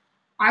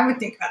would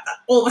think about that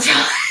all the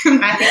time.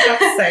 I think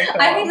that's so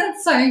cool. I think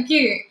that's so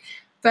cute.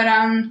 But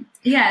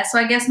yeah, so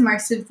I guess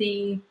most of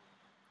the,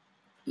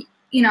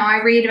 you know,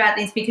 I read about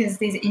these because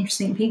these are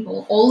interesting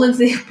people. All of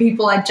the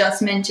people I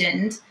just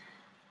mentioned,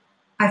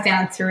 I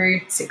found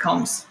through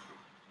sitcoms,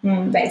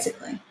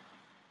 basically.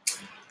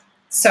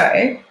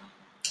 So,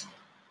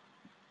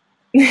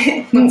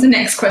 what's the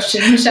next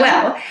question, Michelle?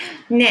 Well,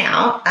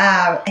 now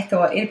I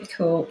thought it'd be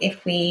cool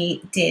if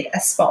we did a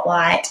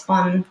spotlight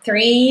on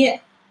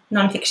 3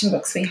 non-fiction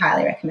books we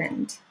highly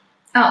recommend.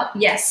 Oh,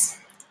 yes.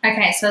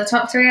 Okay, so the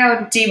top 3 I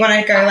would... Do you want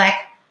to go like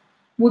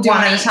we'll do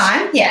one at a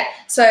time? Yeah.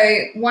 So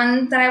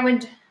one that I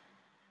would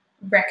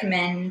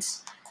recommend,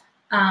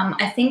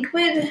 I think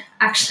would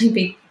actually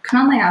be...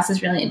 Kunal Nayar's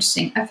is really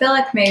interesting. I feel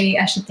like maybe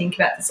I should think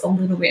about this a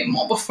little bit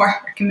more before I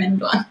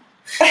recommend one.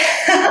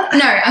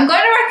 No, I'm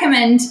going to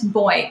recommend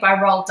Boy by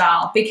Roald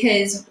Dahl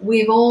because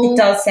it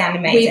does sound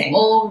amazing. We've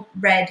all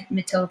read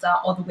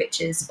Matilda or The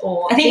Witches,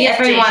 or I think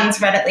everyone's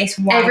read at least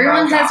one.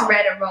 Everyone has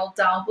read a Roald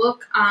Dahl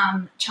book.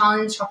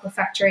 Charlie and the Chocolate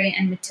Factory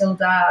and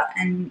Matilda,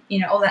 and you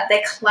know all that.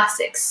 They're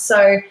classics.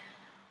 So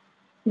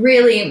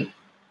really,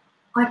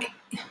 like,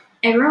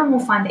 everyone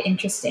will find it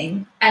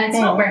interesting, and it's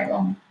not very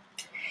long.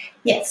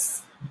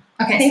 Yes.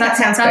 Okay, so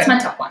that's my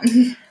top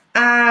one.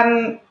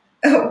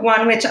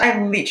 One which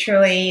I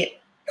literally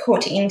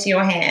put into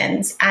your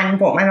hands and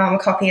bought my mum a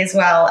copy as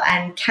well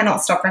and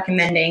cannot stop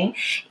recommending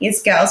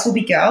is Girls Will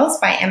Be Girls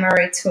by Emma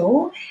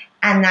O'Toole,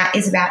 and that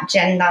is about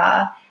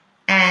gender,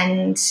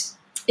 and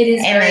it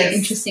is very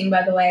interesting,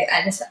 by the way.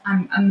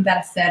 I'm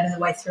about a third of the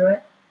way through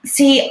it.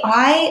 See,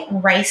 I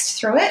raced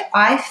through it.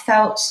 I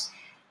felt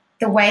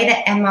the way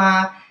that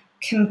Emma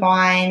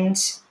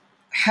combined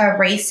her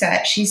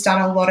research, she's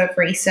done a lot of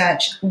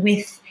research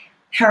with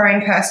her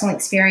own personal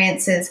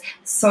experiences,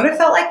 sort of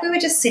felt like we were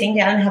just sitting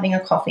down and having a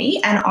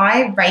coffee, and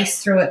I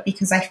raced through it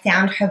because I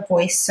found her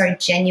voice so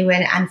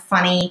genuine and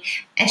funny,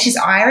 and she's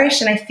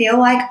Irish, and I feel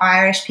like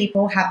Irish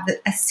people have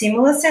a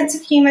similar sense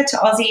of humour to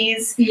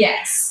Aussies.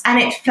 Yes. And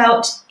it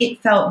felt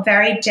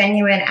very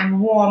genuine and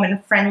warm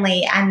and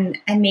friendly, and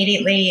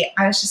immediately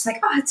I was just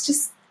like, oh, it's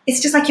just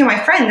like you're my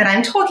friend that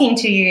I'm talking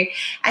to you,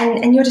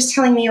 and you're just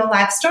telling me your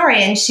life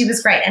story. And she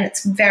was great, and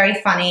it's very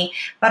funny,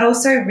 but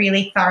also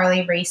really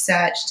thoroughly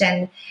researched,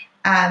 and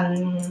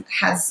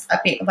has a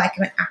bit like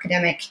an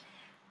academic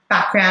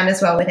background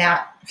as well without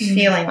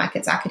feeling like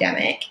it's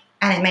academic.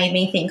 And it made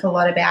me think a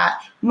lot about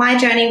my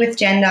journey with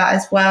gender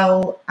as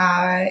well,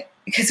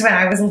 because when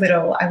I was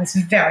little, I was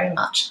very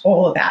much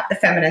all about the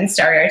feminine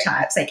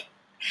stereotypes. Like,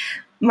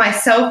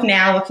 myself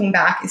now looking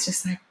back is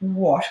just like,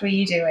 what were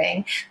you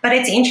doing? But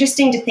it's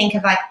interesting to think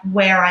of like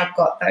where I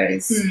got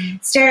those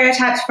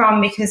stereotypes from,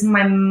 because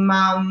my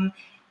mum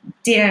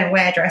didn't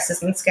wear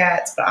dresses and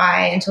skirts, but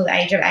I, until the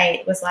age of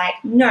 8, was like,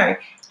 no,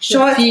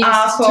 shorts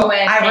are for,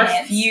 I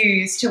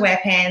refused to wear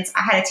pants.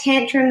 I had a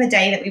tantrum the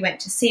day that we went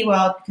to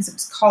SeaWorld because it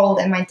was cold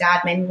and my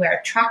dad made me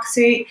wear a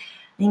tracksuit.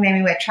 He made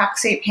me wear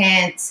tracksuit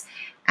pants,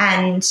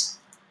 and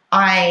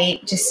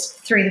I just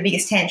threw the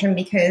biggest tantrum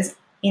because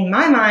in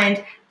my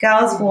mind,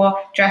 girls wore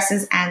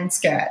dresses and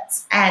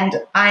skirts, and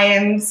I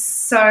am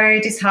so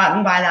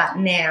disheartened by that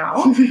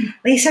now.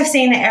 At least I've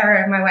seen the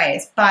error of my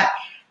ways, but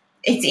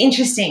it's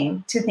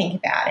interesting to think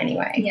about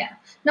anyway. Yeah.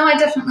 No, I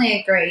definitely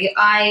agree.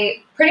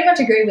 I pretty much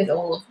agree with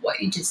all of what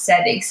you just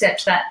said,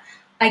 except that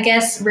I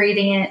guess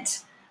reading it,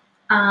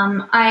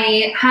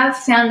 I have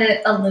found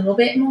it a little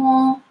bit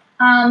more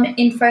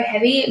info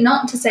heavy.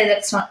 Not to say that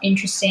it's not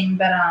interesting,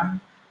 but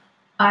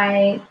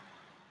I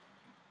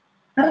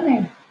don't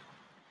know.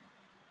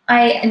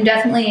 I am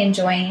definitely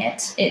enjoying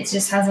it. It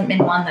just hasn't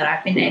been one that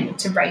I've been able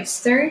to race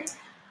through.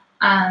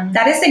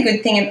 That is the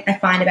good thing I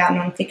find about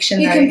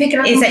nonfiction, you though, can pick it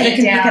up is and that you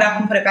can down. pick it up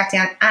and put it back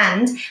down.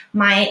 And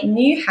my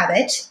new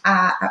habit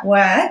at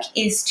work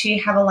is to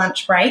have a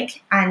lunch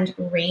break and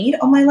read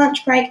on my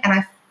lunch break, and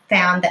I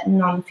found that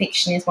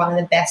nonfiction is one of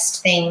the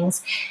best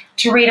things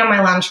to read on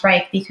my lunch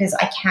break because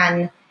I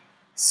can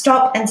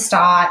stop and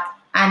start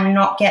and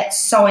not get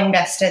so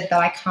invested that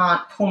I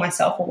can't pull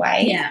myself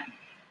away. Yeah.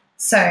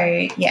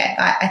 So,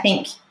 yeah, I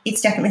think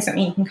it's definitely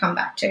something you can come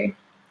back to.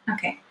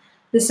 Okay.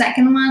 The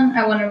second one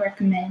I want to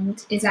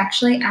recommend is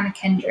actually Anna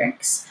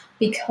Kendrick's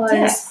because,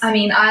 Yes. I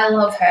mean, I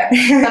love her,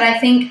 but I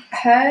think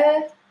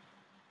her,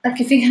 like,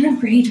 if you're going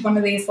to read one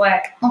of these,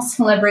 like,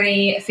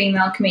 celebrity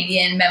female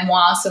comedian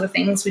memoir sort of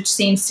things, which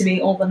seems to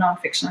be all the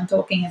nonfiction I'm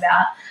talking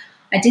about,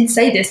 I did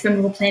say this when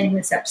we were planning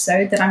this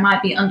episode that I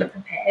might be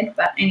underprepared,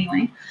 but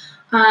anyway.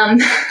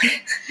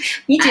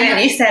 You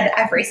didn't. You said,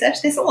 I've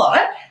researched this a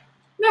lot.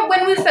 No,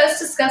 when we first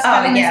discussed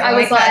having this, I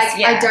was first, like,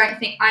 yeah. I don't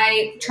think,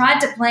 I tried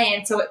to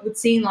plan so it would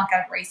seem like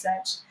I've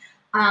researched.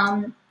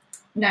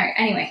 No,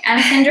 anyway,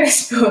 Anna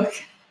Kendrick's book,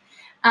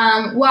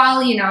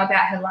 while, you know,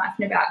 about her life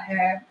and about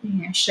her,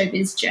 you know,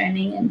 showbiz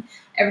journey and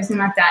everything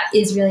like that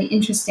is really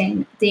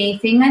interesting. The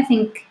thing I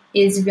think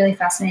is really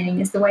fascinating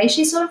is the way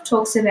she sort of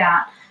talks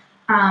about,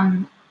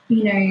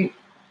 you know,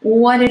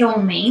 what it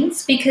all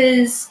means,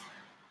 because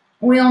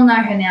we all know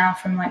her now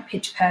from like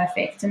Pitch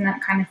Perfect and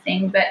that kind of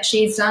thing, but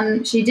she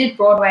did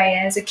Broadway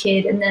as a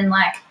kid and then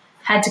like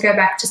had to go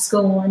back to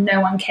school and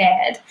no one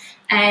cared,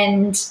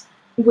 and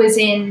was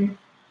in,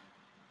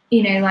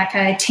 you know, like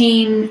a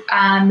teen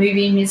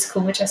movie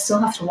musical, which I still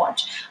have to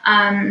watch.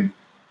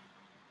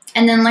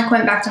 And then like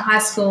went back to high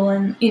school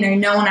and, you know,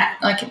 no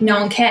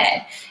one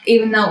cared,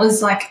 even though it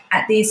was like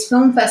at these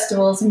film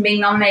festivals and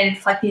being nominated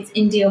for like these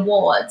indie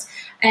awards.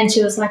 And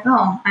she was like,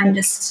 oh, I'm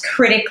just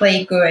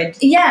critically good,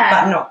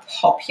 yeah, but not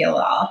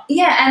popular.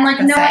 Yeah, and like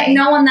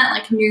no one that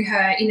like knew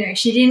her, you know,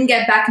 she didn't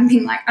get back and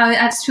being like, oh,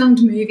 I just filmed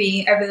a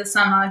movie over the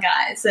summer,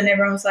 guys. And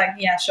everyone was like,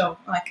 yeah, sure,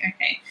 like,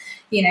 okay,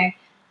 you know.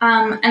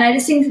 And I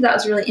just think that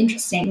was really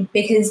interesting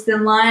because the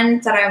line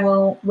that I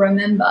will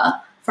remember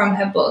from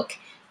her book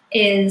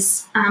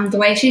is the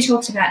way she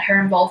talked about her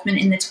involvement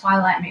in the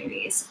Twilight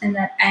movies and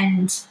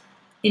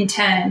in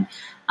turn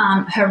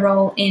her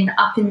role in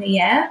Up in the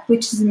Air,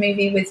 which is a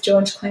movie with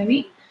George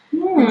Clooney.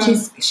 And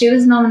she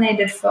was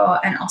nominated for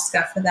an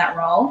Oscar for that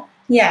role.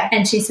 Yeah.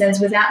 And she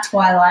says, without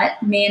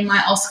Twilight, me and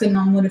my Oscar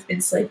nom would have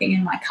been sleeping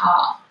in my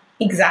car.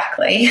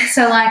 Exactly.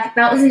 So, like,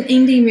 that was an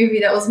indie movie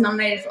that was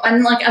nominated for,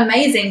 and, like,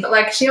 amazing. But,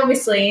 like, she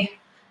obviously,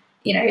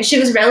 you know, she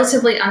was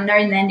relatively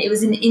unknown then. It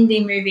was an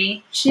indie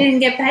movie. She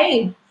didn't get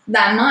paid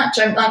that much.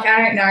 I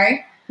don't know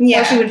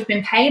what she would have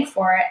been paid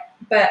for it.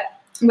 But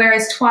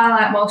whereas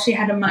Twilight, while she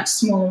had a much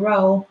smaller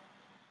role,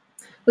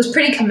 was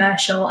pretty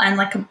commercial and,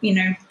 like, you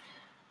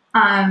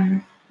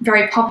know,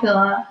 very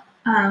popular.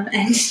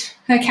 And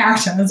her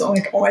character has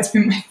always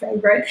been my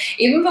favourite.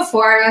 Even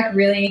before I, like,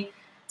 really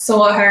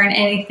saw her in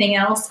anything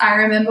else, I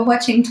remember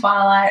watching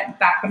Twilight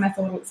back when I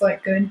thought it was,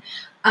 like, good.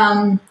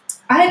 I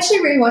actually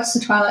rewatched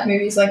the Twilight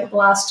movies, like,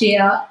 last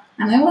year,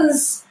 and I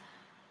was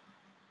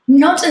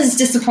not as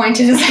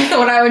disappointed as I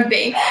thought I would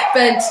be.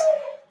 But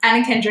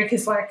Anna Kendrick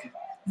is, like,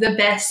 the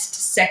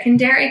best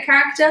secondary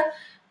character,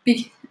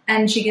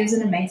 and she gives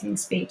an amazing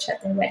speech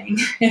at their wedding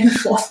in the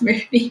fourth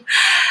movie.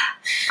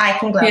 I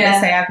can gladly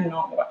say I've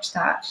not watched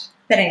that.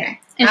 But anyway.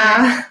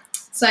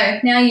 So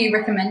now you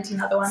recommend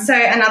another one. So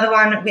another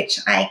one which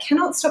I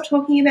cannot stop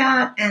talking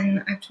about,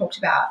 and I've talked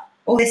about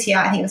all this year.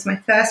 I think it was my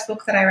first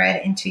book that I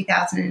read in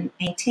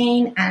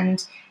 2018,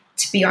 and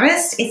to be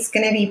honest, it's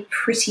going to be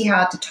pretty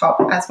hard to top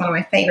as one of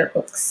my favourite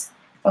books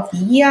of the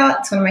year.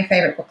 It's one of my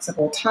favourite books of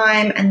all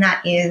time, and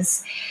that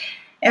is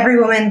Every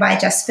Woman by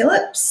Jess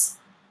Phillips.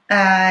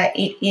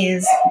 It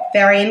is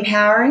very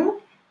empowering,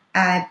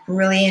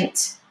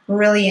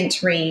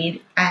 brilliant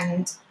read,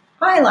 and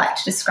I like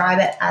to describe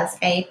it as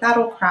a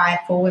battle cry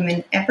for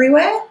women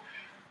everywhere.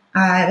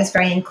 It was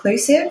very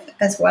inclusive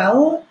as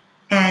well,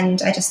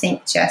 and I just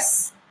think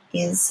Jess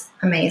is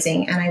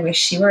amazing, and I wish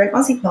she were an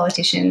Aussie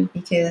politician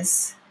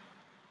because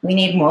we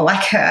need more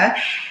like her.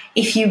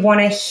 If you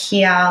want to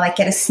hear, like,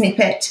 get a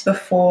snippet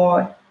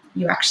before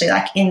you actually,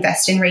 like,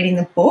 invest in reading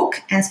the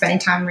book and spending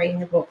time reading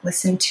the book,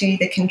 listen to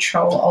the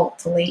Control Alt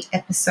Delete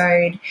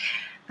episode,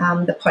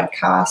 the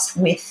podcast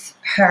with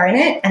her in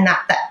it, and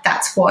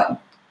that's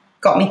what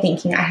got me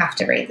thinking I have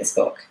to read this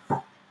book. It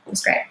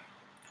was great.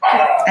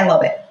 I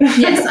love it.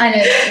 Yes, I know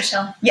that,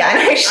 Michelle. Yeah,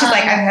 I know. She's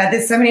like, I've heard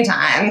this so many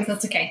times.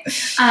 That's okay.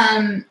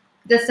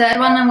 The third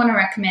one I want to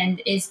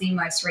recommend is the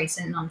most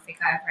recent nonfic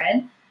I've read,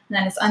 and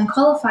that is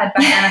Unqualified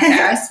by Anna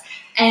Faris.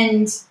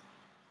 And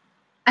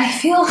I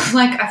feel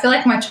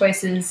like my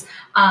choices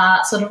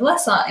are sort of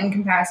lesser in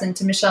comparison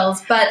to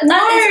Michelle's, but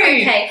that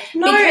is okay.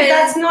 No,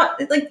 that's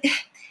not, like...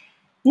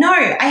 No,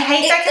 I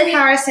hate that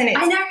comparison.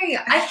 I know.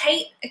 I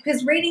hate,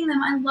 because reading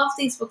them, I love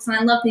these books and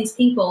I love these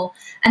people.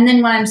 And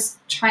then when I'm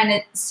trying to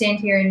sit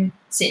here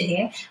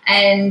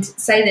and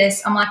say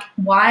this, I'm like,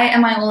 why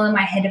am I all in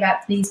my head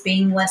about these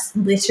being less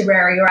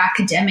literary or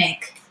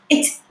academic?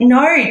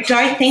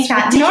 Don't think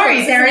that.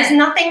 No, there is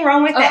nothing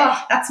wrong with it.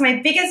 Oh. That's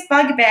my biggest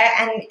bugbear,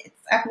 and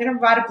I'm going to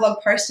write a blog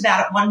post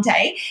about it one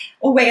day,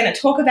 or we're going to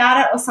talk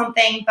about it or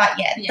something. But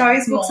yeah,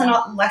 those books are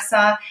not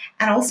lesser.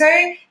 And also,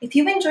 if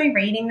you enjoy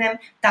reading them,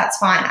 that's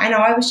fine. I know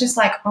I was just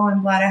like, oh,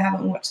 I'm glad I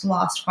haven't watched The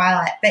Last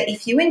Twilight. But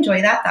if you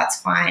enjoy that,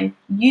 that's fine.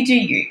 You do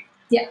you.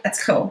 Yeah.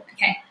 That's cool.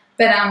 Okay.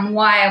 But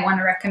why I want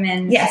to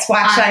recommend... Yes,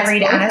 why should I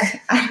read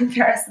book? Anna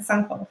Faris'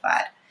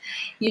 Unqualified?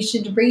 You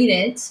should read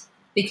it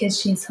because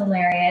she's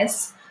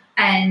hilarious.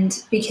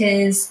 And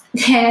because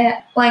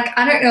they're, like,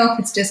 I don't know if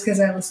it's just because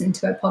I listen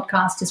to her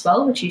podcast as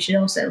well, which you should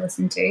also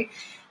listen to,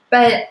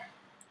 but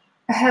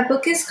her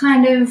book is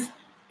kind of,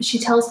 she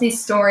tells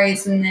these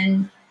stories and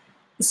then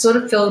it's sort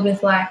of filled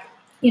with, like,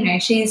 you know,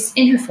 she's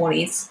in her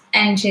 40s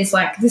and she's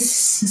like,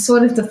 this is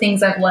sort of the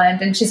things I've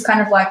learned, and she's kind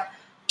of like,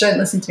 don't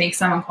listen to me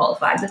because I'm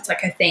unqualified. That's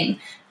like her thing.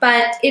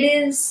 But it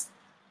is,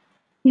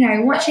 you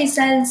know, what she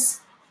says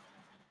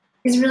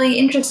is really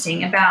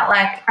interesting about,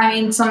 like, I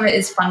mean, some of it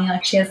is funny.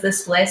 Like, she has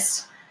this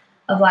list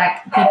of,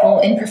 like,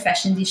 people in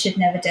professions you should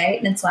never date,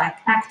 and it's like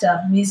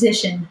actor,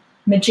 musician,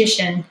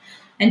 magician,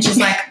 and she's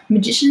like,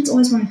 magicians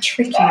always want to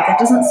trick you. That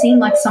doesn't seem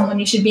like someone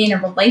you should be in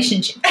a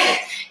relationship with,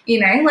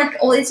 you know? Like,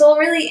 it's all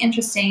really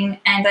interesting,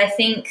 and I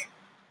think,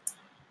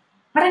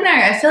 I don't know,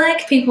 I feel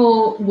like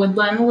people would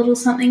learn a little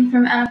something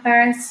from Anna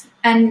Faris,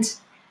 and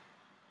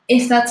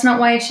if that's not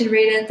why you should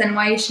read it, then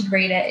why you should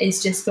read it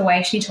is just the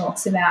way she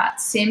talks about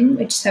Sim,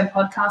 which is her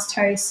podcast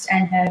host,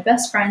 and her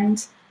best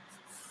friend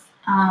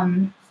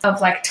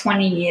of like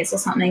 20 years or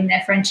something.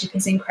 Their friendship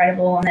is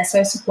incredible and they're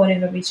so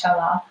supportive of each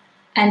other.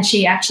 And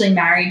she actually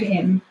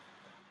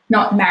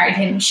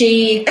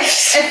she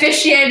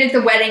officiated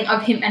the wedding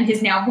of him and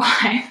his now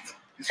wife.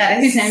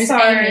 That is whose name so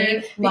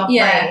is Amy. lovely.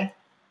 Yeah.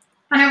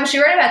 I know, well, she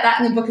wrote about that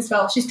in the book as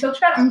well. She's talked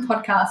about it on the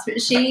podcast,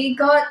 but she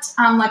got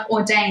like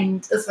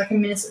ordained as like a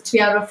minister to be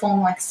able to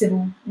perform like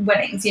civil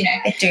weddings, you know.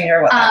 I do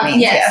know what that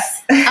means,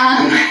 yes.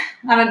 I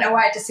don't know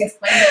why I just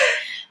explained it.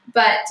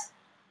 But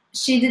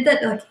she did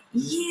that like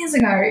years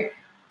ago,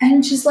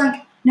 and she's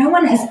like, no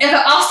one has ever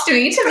asked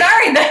me to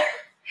marry them.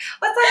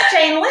 Well, it's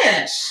like Jane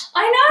Lynch.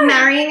 I know.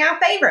 Marrying our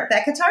favourite,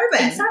 Becca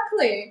Tobin.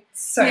 Exactly.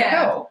 So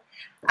cool.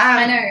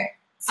 I know.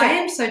 So, I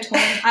am so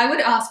torn. I would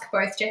ask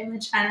both Jane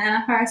Lynch and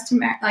Anna Faris to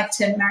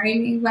marry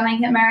me when I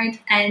get married,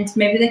 and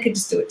maybe they could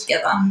just do it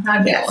together.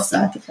 That'd be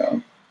awesome. That'd be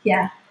cool.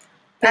 Yeah.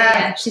 But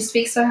yeah, she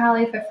speaks so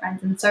highly of her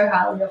friends and so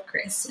highly of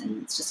Chris,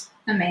 and it's just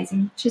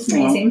amazing. She's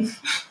amazing.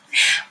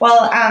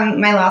 Well,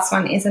 my last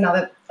one is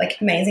another like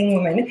amazing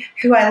woman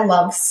who I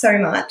love so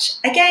much.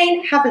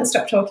 Again, haven't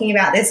stopped talking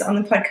about this on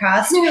the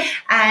podcast,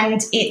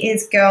 and it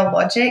is Girl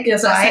Logic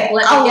by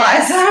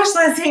Eliza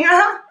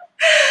Schlesinger.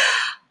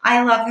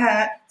 I love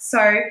her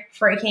so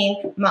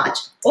freaking much.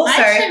 Also,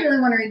 I actually really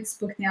want to read this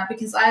book now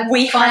because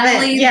we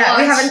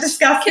haven't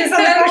discussed this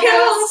on the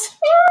podcast.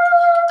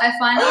 I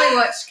finally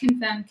watched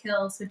Confirmed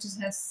Kills, which is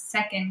her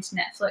second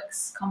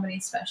Netflix comedy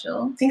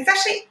special. I think it's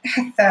actually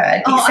her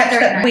third, except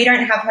that we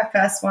don't have her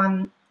first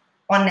one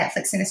on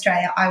Netflix in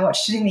Australia. I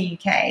watched it in the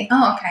UK.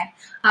 Oh, okay.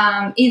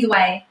 Either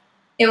way,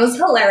 it was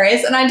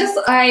hilarious, and I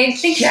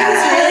think she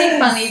was really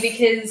funny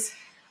because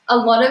a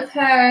lot of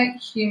her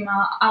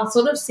humour I'll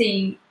sort of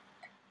see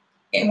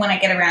when I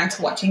get around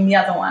to watching the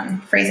other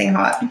one. Freezing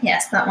Hot.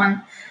 Yes, that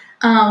one.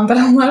 But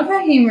a lot of her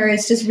humour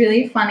is just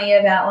really funny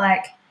about,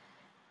 like,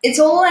 it's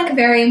all, like,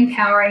 very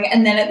empowering,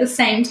 and then at the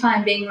same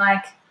time being,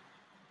 like,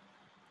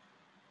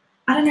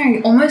 I don't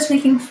know, almost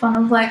making fun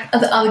of, like,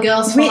 the other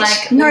girls for,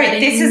 like, no,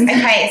 this is,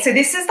 okay, so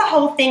this is the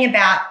whole thing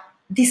about,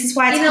 this is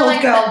why it's called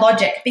like Girl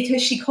Logic,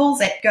 because she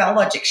calls it Girl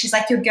Logic. She's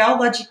like, your girl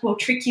logic will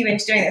trick you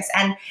into doing this,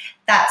 and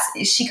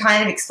she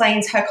kind of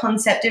explains her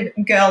concept of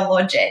girl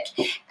logic,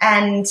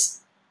 and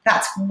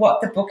that's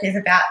what the book is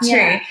about too.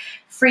 Yeah.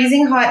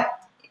 Freezing Hot,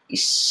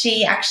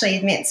 she actually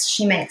admits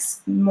she makes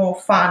more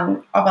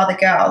fun of other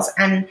girls,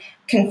 and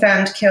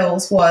Confirmed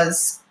Kills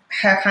was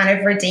her kind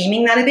of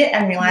redeeming that a bit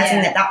and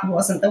realising that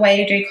wasn't the way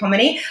to do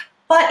comedy.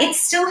 but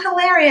it's still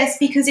hilarious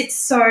because it's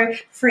so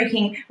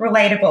freaking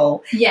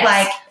relatable. Yes.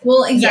 Like,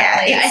 well,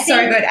 exactly. yeah, it's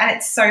so good and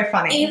it's so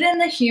funny. Even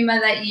the humour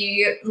that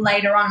you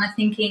later on are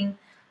thinking,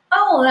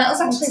 oh, that was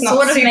actually It's not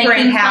sort of super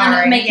making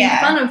empowering,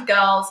 fun of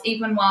girls,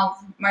 even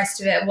while most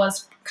of it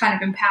was kind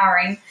of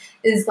empowering,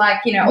 is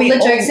like, you know, all We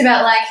the all- jokes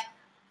about like,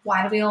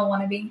 why do we all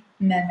want to be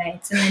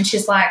mermaids? And then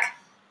she's like,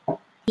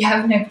 you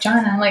have no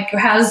vagina. Like,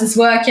 how does this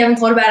work? You haven't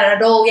thought about it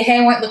at all. Your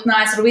hair won't look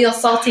nice. It'll be all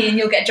salty and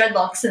you'll get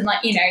dreadlocks. And,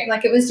 like, you know,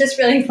 like, it was just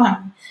really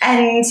fun.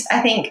 And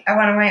I think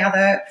one of my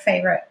other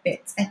favourite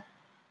bits, I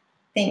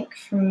think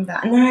from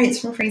that, no,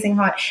 it's from Freezing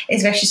Hot,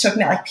 is where she's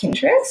talking about, like,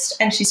 Pinterest,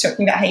 and she's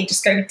talking about how you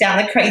just go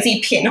down the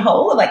crazy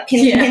pinhole of, like,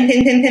 pin,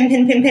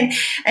 pin.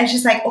 And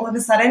she's like, all of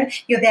a sudden,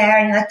 you're there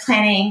and you're, like,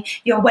 planning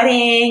your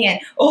wedding and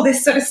all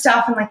this sort of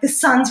stuff, and, like, the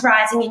sun's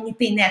rising and you've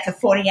been there for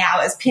 40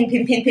 hours,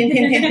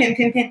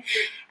 pin.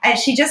 And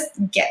she just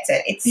gets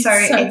it. It's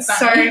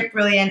so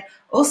brilliant.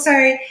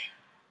 Also,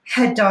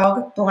 her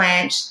dog,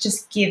 Blanche,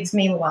 just gives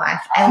me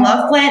life. I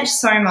love Blanche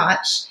so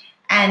much,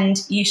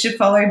 and you should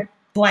follow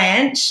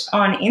Blanche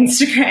on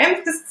Instagram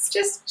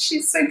because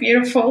she's so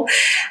beautiful.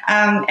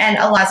 And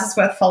Eliza's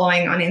worth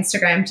following on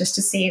Instagram just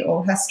to see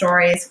all her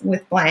stories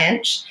with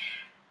Blanche.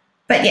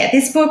 But yeah,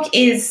 this book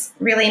is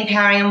really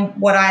empowering, and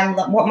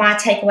what my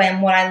takeaway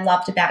and what I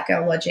loved about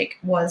Girl Logic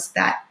was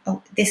that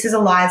this is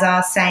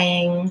Eliza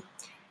saying,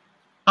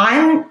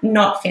 I'm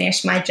not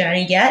finished my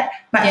journey yet,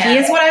 but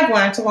here's what I've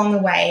learned along the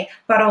way,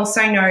 but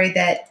also know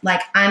that,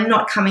 like, I'm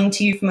not coming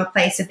to you from a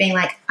place of being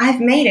like,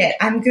 I've made it,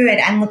 I'm good,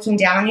 I'm looking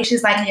down on you.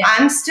 She's like,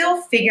 I'm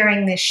still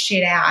figuring this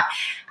shit out.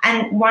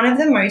 And one of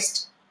the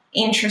most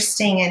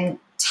interesting and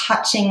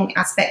touching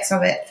aspects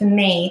of it for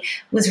me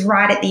was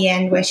right at the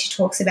end where she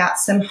talks about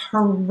some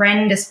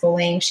horrendous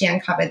bullying she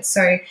uncovered.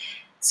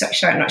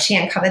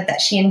 That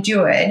she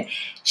endured.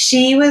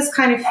 She was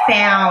kind of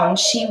found,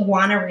 she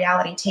won a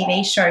reality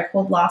TV show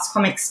called Last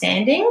Comic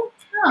Standing.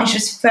 And she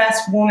was the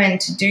first woman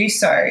to do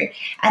so.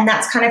 And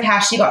that's kind of how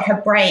she got her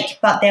break.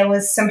 But there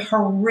was some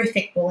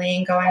horrific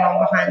bullying going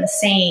on behind the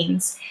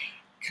scenes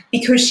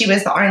because she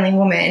was the only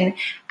woman.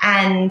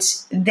 And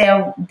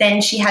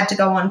then she had to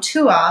go on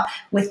tour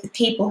with the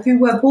people who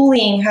were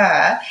bullying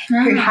her,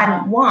 who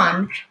hadn't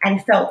won,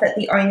 and felt that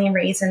the only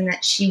reason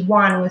that she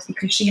won was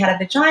because she had a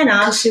vagina.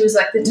 Because she was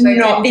like the token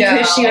not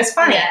because girl. she was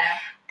funny. Yeah.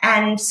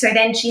 And so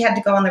then she had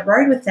to go on the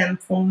road with them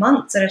for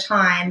months at a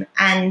time,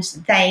 and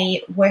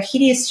they were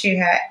hideous to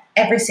her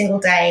every single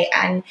day.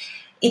 And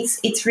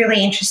it's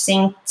really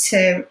interesting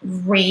to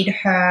read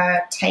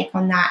her take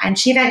on that. And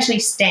she eventually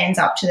stands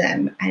up to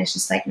them and it's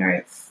just like,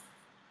 no,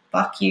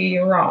 fuck you,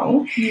 you're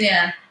wrong.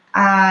 Yeah.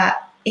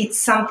 It's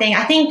something,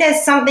 I think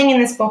there's something in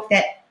this book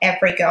that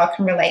every girl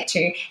can relate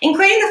to,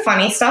 including the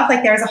funny stuff.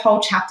 Like, there is a whole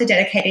chapter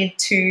dedicated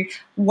to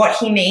what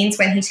he means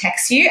when he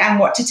texts you and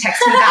what to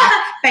text him back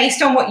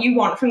based on what you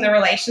want from the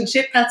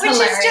relationship. That's which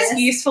hilarious. is just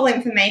useful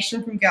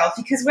information from girls,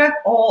 because we've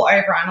all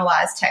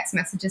overanalyzed text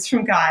messages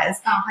from guys.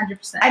 Oh,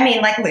 100%. I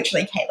mean, like,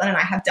 literally, Caitlin and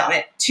I have done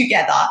it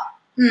together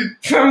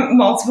from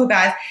multiple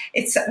guys.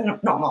 It's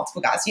not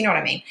multiple guys, you know what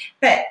I mean?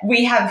 But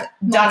we have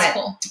done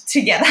it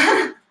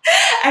together.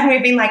 And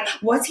we've been like,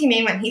 what's he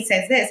mean when he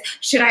says this?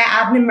 Should I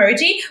add an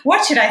emoji?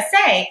 What should I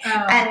say?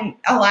 Oh. And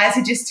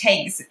Eliza just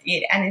takes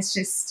it, and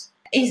she's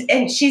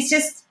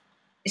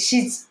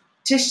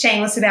just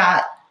shameless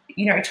about,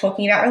 you know,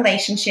 talking about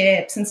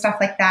relationships and stuff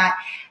like that.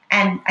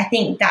 And I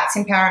think that's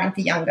empowering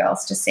for young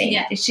girls to see.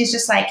 Yeah. She's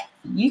just like,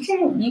 you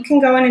can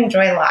go and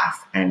enjoy life,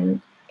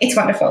 and it's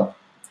wonderful.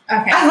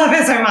 Okay. I love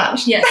her so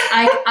much. Yes,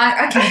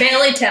 I can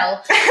barely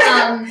tell.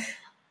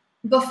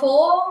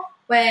 Before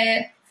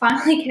we're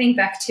finally getting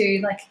back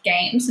to, like,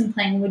 games and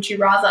playing Would You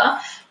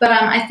Rather, but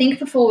I think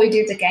before we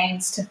do the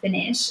games to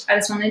finish, I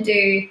just want to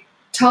do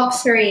top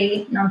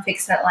 3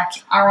 non-fics that, like,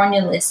 are on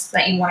your list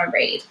that you want to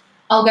read.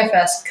 I'll go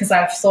first because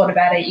I've thought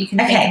about it. You can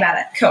think about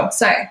it. Cool.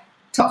 So,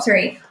 top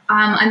 3.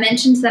 I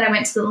mentioned that I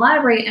went to the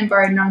library and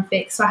borrowed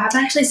non-fic, so I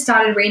haven't actually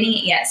started reading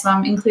it yet, so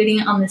I'm including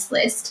it on this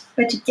list.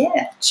 What'd you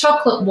get?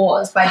 Chocolate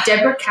Wars by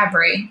Deborah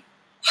Cadbury.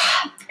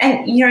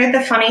 And, you know, the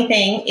funny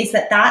thing is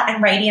that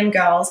and Radium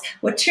Girls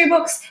were 2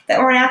 books that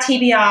were on our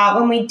TBR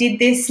when we did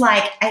this,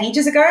 like,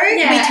 ages ago.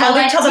 Yeah, we told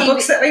each other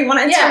books that we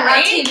wanted to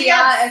read.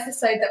 Yeah, our TBR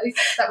episode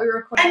that we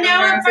recorded. And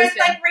now we're both,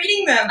 like,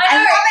 reading them. I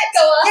know.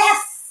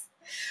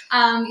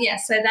 Love it.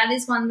 Yes. So that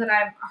is one that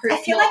I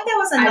feel like there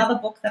was another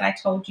book that I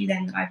told you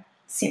then that I've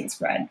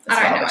since read as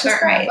I don't well, know. which is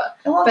great.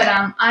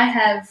 But I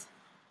have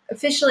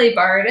officially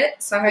borrowed it,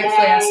 so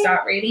hopefully I'll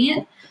start reading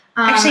it.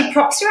 Actually,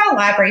 props to our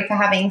library for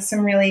having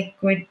some really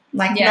good,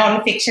 like,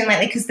 non-fiction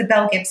lately, because the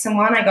Belle Gibson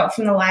one I got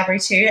from the library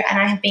too, and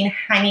I have been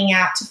hanging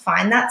out to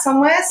find that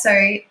somewhere, so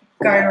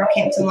go to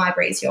Rockhampton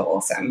Libraries, you're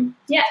awesome.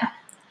 Yeah.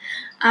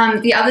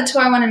 The other 2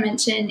 I want to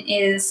mention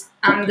is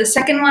the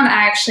second one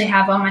I actually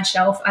have on my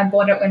shelf. I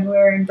bought it when we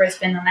were in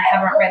Brisbane and I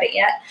haven't read it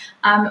yet.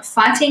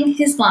 Fighting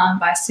Islam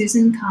by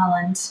Susan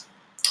Carland.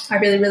 I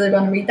really, really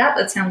want to read that.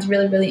 That sounds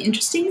really, really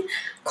interesting.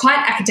 Quite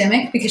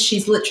academic because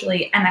she's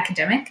literally an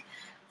academic.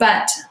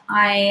 But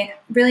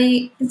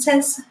it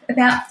says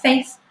about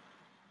faith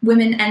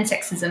women and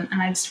sexism,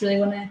 and I just really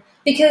want to,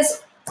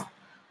 because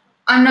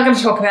I'm not going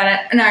to talk about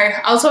it. No,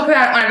 I'll talk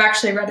about it when I've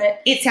actually read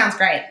it. It sounds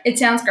great. It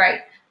sounds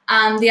great.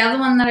 The other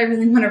one that I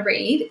really want to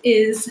read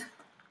is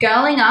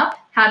Girling Up,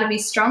 How to Be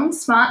Strong,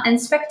 Smart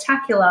and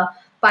Spectacular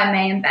by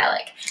Mayim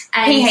Bialik.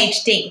 And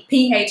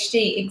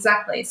PhD,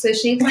 exactly. So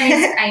she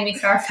plays Amy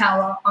Farrah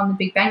Fowler on The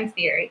Big Bang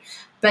Theory,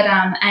 but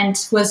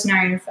and was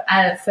known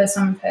for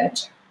some of her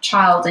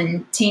child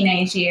and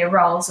teenage year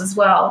roles as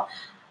well.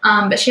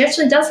 But she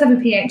actually does have a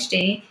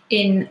PhD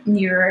in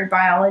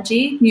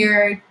neurobiology.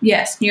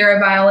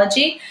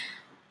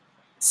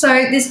 So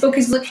this book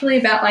is literally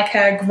about like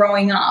her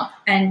growing up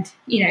and,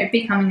 you know,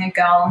 becoming a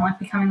girl and like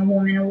becoming a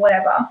woman or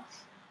whatever,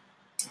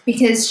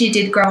 because she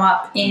did grow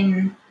up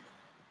in,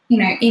 you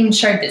know, in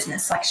show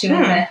business. Like she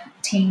was a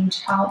teen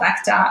child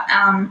actor.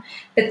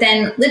 But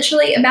then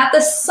literally about the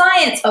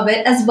science of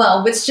it as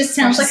well, which just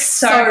sounds like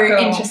so cool.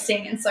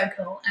 Interesting and so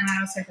cool. And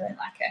I also really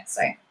like her.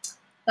 So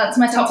that's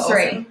my top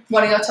three. Awesome.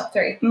 What are your top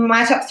three?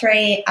 My top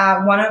three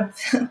are one of,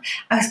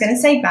 I was going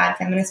to say Bad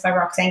Feminist by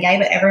Roxane Gay,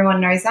 but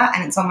everyone knows that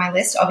and it's on my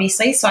list,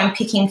 obviously. So I'm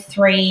picking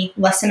three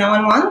lesser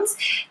known ones.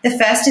 The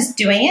first is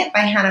Doing It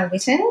by Hannah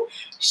Witten.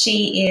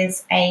 She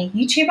is a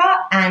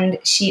YouTuber and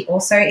she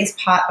also is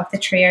part of the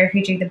trio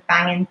who do the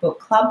Bangin' Book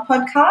Club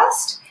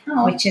podcast,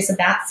 which is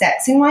about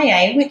sex in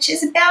YA,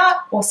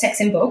 or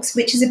sex in books,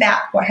 which is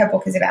about what her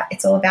book is about.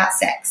 It's all about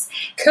sex.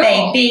 Cool.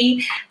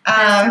 Baby.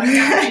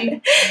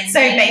 So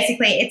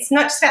basically it's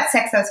not just about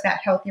sex, though, it's about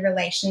healthy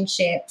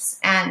relationships,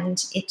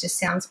 and it just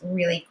sounds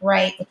really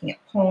great looking at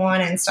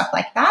porn and stuff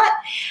like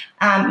that.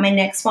 My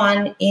next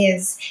one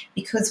is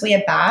Because We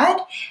Are Bad,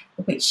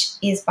 which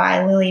is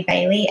by Lily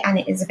Bailey, and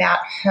it is about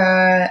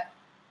her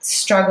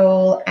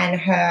struggle and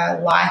her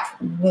life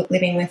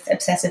living with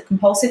obsessive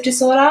compulsive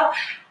disorder.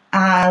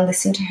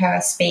 Listened to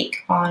her speak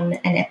on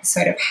an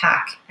episode of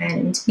Hack,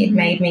 and it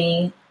made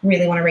me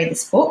really want to read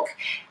this book.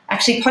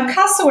 Actually,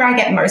 podcasts are where I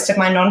get most of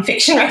my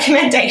nonfiction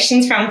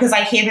recommendations from, because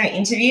I hear them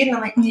interviewed and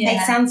I'm like, they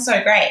sound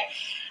so great.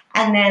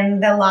 And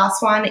then the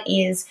last one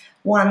is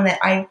one that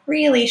I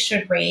really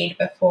should read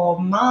before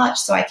March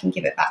so I can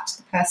give it back to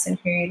the person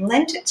who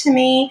lent it to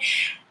me,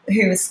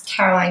 who is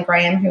Caroline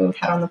Graham, who we've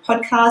had on the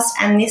podcast.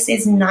 And this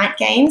is Night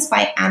Games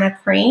by Anna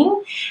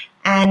Preen.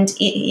 And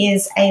it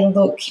is a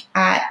look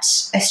at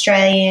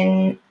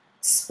Australian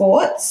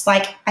sports.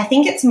 Like, I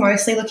think it's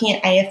mostly looking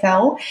at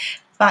AFL,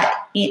 but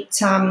it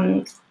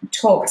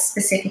talks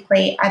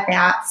specifically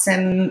about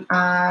some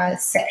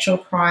sexual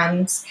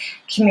crimes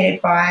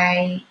committed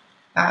by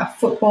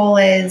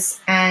footballers,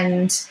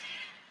 and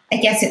I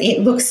guess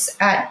it looks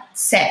at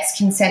sex,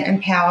 consent and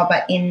power,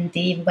 but in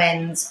the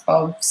lens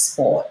of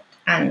sport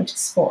and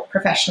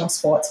professional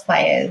sports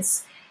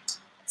players.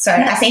 So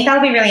yes. I think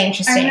that'll be really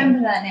interesting. I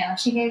remember that now.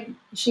 She gave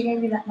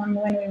you that one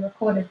when we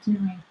recorded,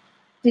 didn't we?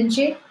 Didn't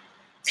she?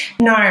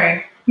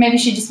 No. Maybe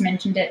she just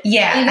mentioned it.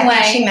 Yeah,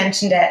 I think she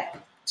mentioned it.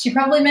 She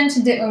probably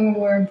mentioned it when we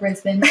were in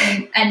Brisbane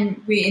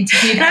and we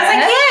interviewed her. And I was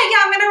like, yeah,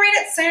 I'm going to read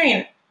it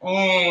soon.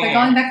 We're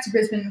going back to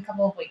Brisbane in a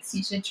couple of weeks.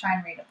 You should try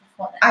and read it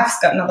before then. I've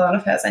just got another one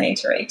of hers I need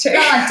to read too.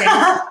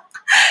 Oh,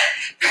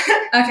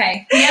 damn.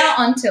 Okay, now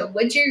on to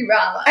Would You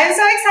Rather. I'm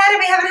so excited.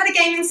 We haven't had a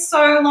game in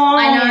so long.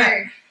 I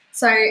know.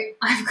 So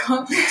I've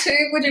got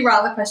 2 Would You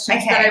Rather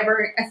questions that I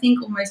wrote, I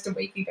think, almost a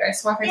week ago.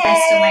 So I hope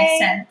they still make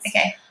sense.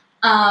 Okay.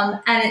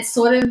 And it's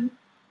sort of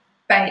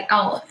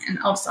I'll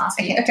just ask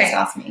you. Okay, just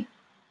ask me.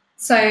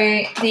 So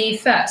the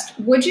first,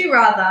 would you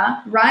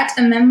rather write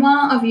a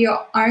memoir of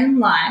your own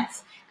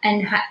life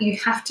and you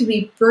have to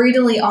be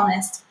brutally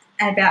honest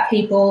about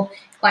people,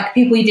 like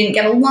people you didn't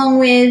get along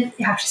with,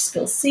 you have to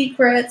spill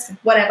secrets,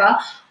 whatever,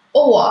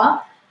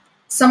 or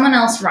someone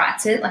else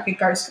writes it, like a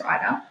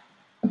ghostwriter,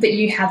 but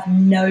you have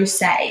no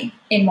say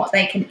in what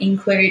they can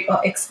include or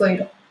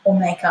exclude or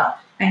make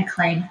up and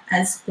claim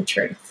as the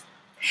truth?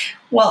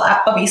 Well,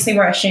 obviously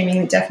we're assuming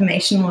that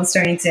defamation laws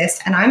don't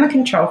exist, and I'm a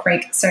control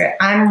freak, so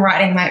I'm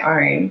writing my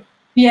own.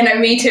 Yeah, no,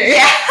 me too.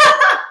 Yeah.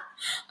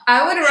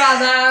 I would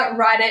rather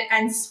write it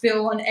and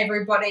spill on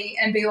everybody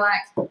and be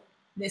like,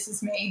 this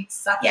is me,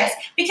 suck it. Yes,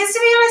 because to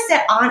be honest,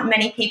 there aren't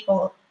many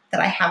people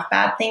that I have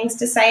bad things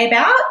to say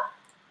about.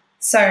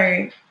 So,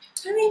 I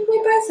mean, we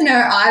both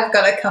know I've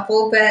got a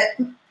couple, but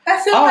I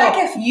feel like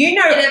if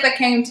it ever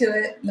came to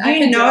it,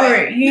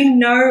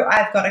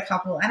 I've got a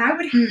couple, and I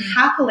would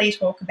happily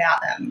talk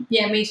about them.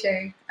 Yeah, me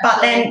too.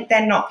 But then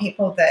they're not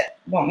people that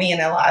want me in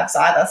their lives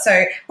either,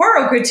 so we're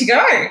all good to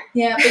go.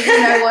 Yeah, but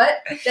you know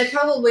what? They're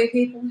probably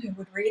people who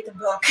would read the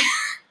book.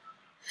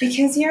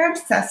 Because you're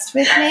obsessed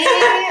with me.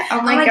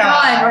 Oh my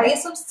God. Right?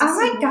 So obsessed oh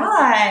my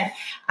God.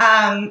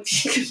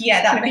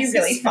 Yeah, that would be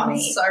really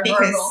funny. So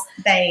because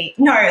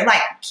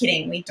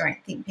kidding. We don't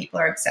think people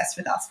are obsessed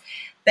with us.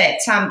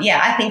 But,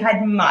 yeah, I think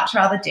I'd much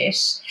rather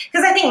dish.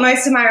 Because I think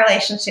most of my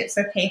relationships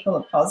with people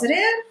are positive.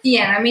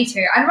 Yeah, no, me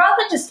too. I'd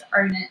rather just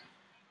own it,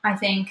 I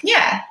think.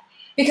 Yeah.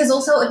 Because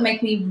also it would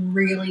make me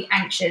really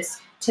anxious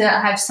to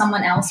have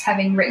someone else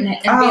having written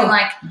it and being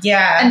like...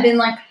 Yeah. And being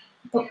like,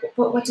 but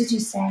what did you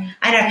say?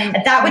 I know.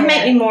 That would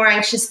make me more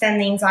anxious than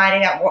the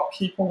anxiety about what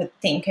people would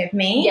think of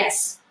me.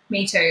 Yes.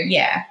 Me too.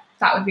 Yeah.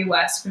 That would be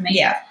worse for me.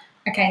 Yeah.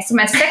 Okay, so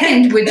my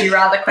second would you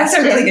rather That's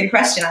question. a really good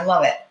question. I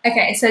love it.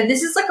 Okay, so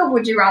this is like a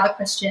would you rather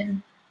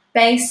question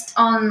based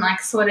on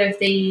like sort of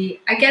the,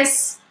 I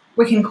guess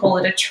we can call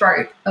it a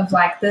trope of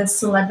like the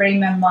celebrity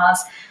memoirs.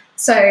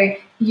 So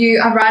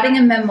you are writing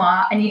a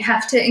memoir and you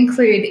have to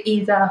include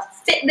either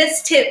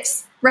fitness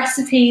tips,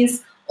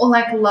 recipes, or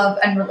like love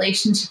and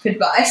relationship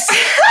advice.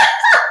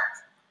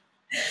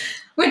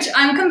 Which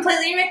I'm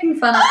completely making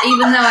fun of,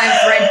 even though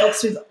I've read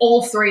books with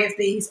all three of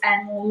these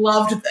and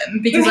loved them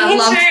because I Me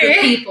loved too. the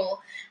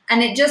people.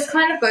 And it just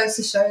kind of goes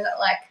to show that,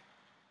 like,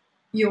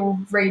 you'll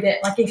read it,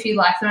 like, if you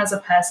like them as a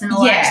person or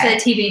liked their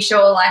TV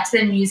show or liked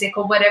their music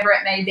or whatever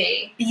it may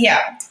be.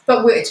 Yeah.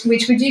 But which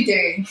would you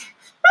do?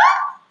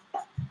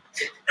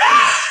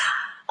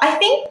 I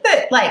think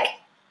that, like,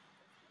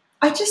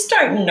 I just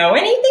don't know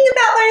anything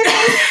about those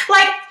things.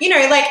 Like, you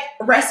know, like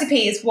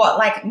recipes, what,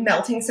 like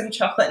melting some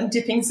chocolate and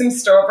dipping some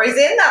strawberries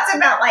in? That's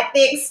about like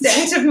the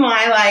extent of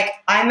my, like,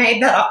 I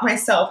made that up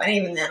myself and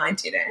even then I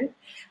didn't.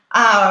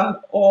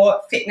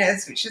 Or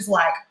fitness, which is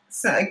like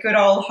so good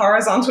old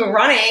horizontal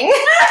running.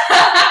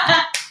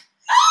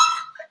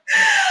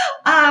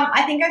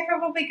 I think I'd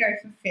probably go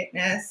for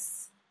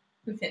fitness.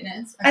 For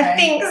fitness? I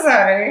think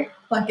so.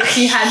 Like if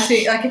you had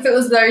to, like if it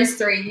was those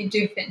three, you'd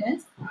do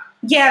fitness?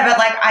 Yeah, but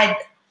like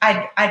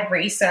I'd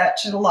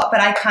research it a lot, but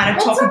I kind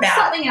of talk about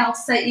something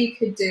else that you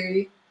could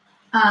do.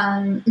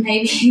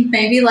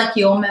 Maybe like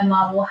your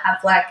memoir will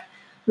have like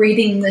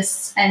reading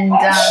lists and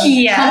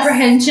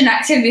comprehension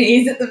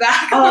activities at the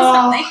back or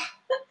something.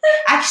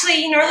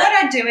 Actually, you know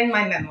what I do in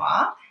my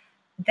memoir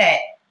that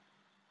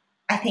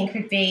I think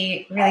would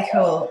be really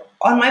cool?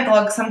 On my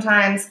blog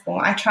sometimes,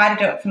 or I try to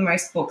do it for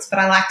most books, but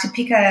I like to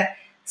pick a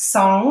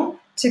song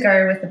to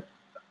go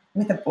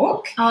with a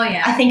book. Oh,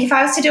 yeah. I think if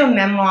I was to do a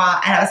memoir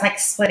and I was like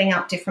splitting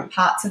up different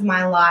parts of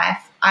my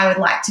life, I would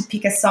like to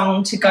pick a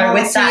song to go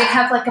with so that. So you'd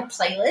have like a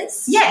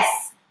playlist?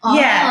 Yes. Oh,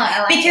 yeah. I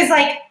like because it.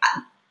 Like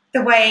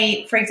the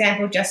way, for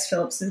example, Jess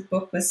Phillips's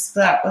book was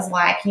split up was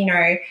like, you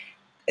know,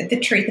 the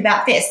truth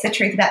about this, the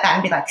truth about that,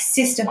 and be like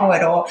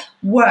sisterhood or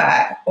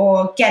work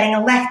or getting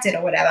elected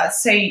or whatever.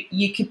 So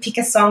you could pick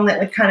a song that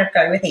would kind of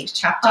go with each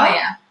chapter. Oh,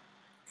 yeah.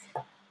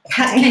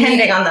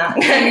 Depending on that.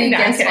 Can you No,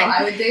 guess what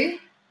I would do?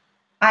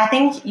 I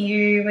think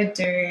you would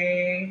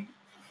do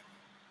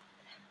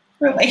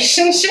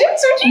relationships.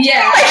 Would you?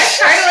 Yeah, I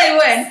totally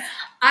would.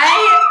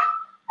 I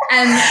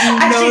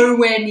am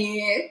nowhere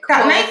near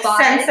That qualified. makes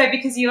sense, though,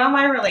 because you are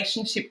my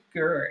relationship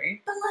guru.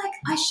 But, like,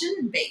 I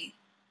shouldn't be,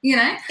 you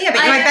know? Yeah,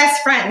 but you're my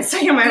best friend, so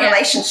you're my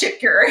relationship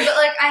guru. But,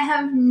 like, I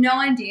have no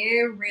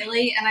idea,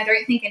 really, and I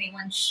don't think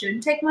anyone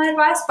should take my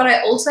advice, but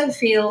I also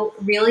feel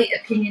really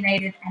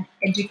opinionated and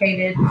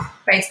educated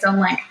based on,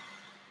 like,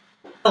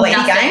 the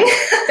lady gang.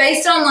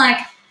 Based on, like,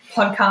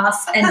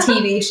 podcasts and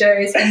TV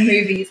shows and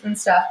movies and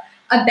stuff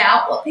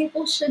about what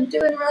people should do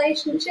in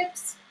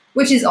relationships,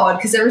 which is odd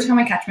because every time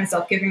I catch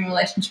myself giving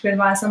relationship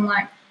advice, I'm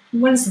like,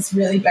 what is this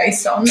really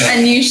based on?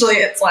 And usually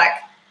it's like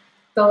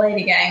the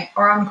lady gang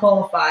or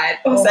unqualified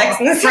or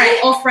Sex in the City.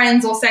 Or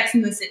Friends or Sex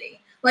in the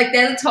City. Like,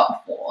 they're the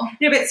top four.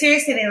 No, but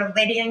seriously, the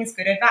lady gang is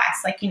good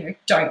advice. Like, you know,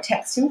 don't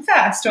text him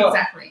first or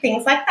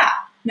things like that.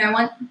 No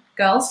one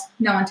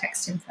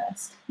text him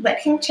first. Let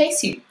him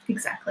chase you.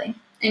 Exactly.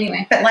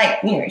 Anyway. But, like,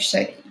 you know, so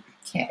that you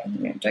care.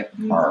 You know, don't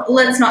be horrible.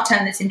 Let's not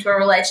turn this into a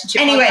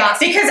relationship podcast.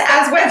 Because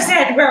as we've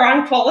said, we're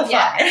unqualified.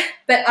 Yeah.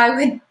 But I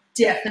would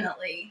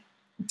definitely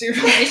do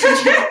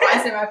relationship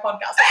advice in my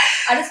podcast.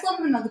 I just thought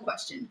of another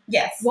question.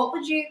 Yes. What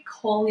would you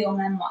call your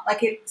memoir?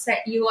 Like, it's that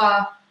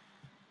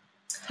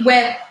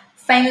we're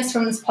famous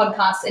from this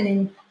podcast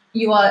and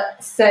you are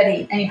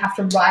 30 and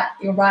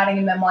you're writing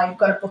a memoir, you've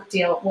got a book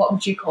deal. What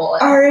would you call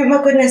it? Oh,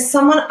 my goodness.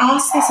 Someone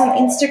asked this on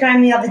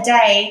Instagram the other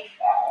day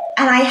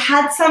and I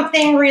had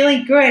something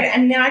really good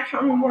and now I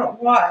can't remember what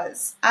it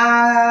was.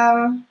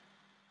 I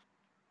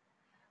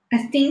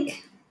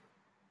think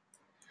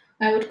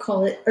I would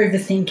call it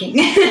overthinking.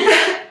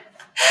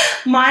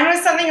 Mine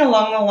was something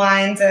along the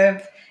lines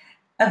of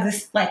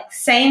this, like,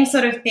 same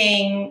sort of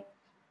thing,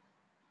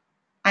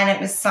 and it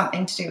was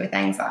something to do with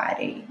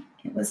anxiety.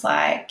 It was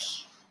like,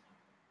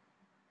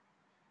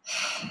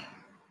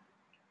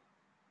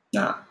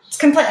 no, it's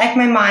complete. Like,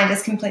 my mind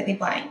is completely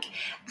blank,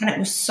 and it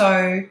was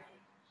so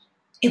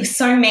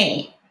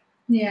me.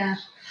 Yeah,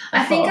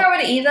 I think I would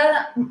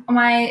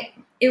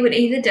it would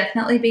either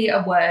definitely be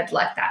a word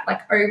like that,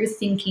 like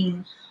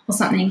overthinking or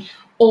something,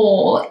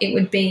 or it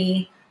would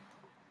be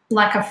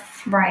like a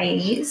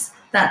phrase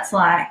that's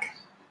like,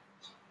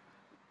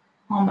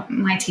 oh,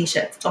 my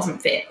t-shirt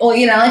doesn't fit, or,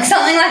 you know, like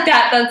something like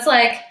that that's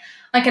like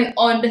an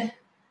odd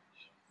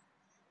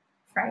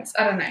phrase.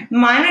 I don't know.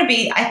 Mine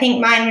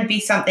would be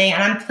something,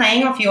 and I'm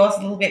playing off yours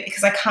a little bit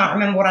because I can't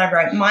remember what I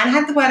wrote. Mine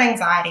had the word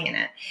anxiety in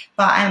it,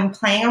 but I'm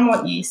playing on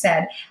what you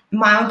said.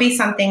 Mine would be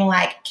something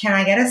like, can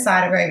I get a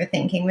side of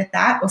overthinking with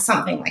that, or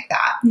something like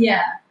that.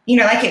 Yeah. You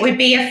know, like, it would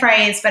be a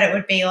phrase, but it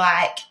would be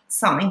like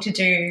something to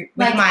do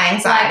with my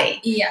anxiety.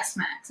 Like, yes,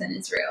 my accent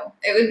is real.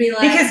 It would be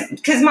like,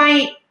 because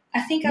my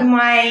I think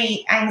my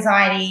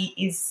anxiety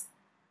is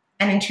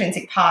an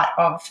intrinsic part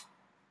of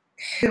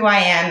who I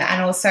am,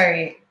 and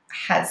also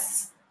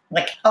has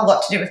like a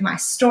lot to do with my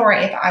story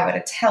if I were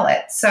to tell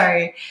it.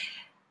 So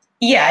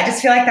yeah, I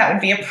just feel like that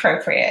would be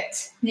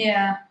appropriate.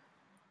 Yeah.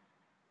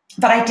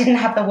 But I didn't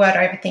have the word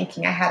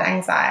overthinking. I had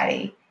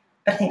anxiety.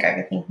 But I think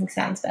overthinking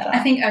sounds better. I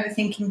think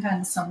overthinking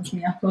kind of sums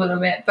me up a little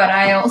bit. But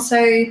I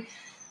also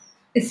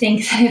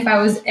think that if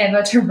I was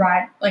ever to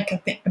write like a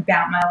thing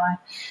about my life,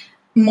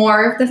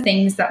 more of the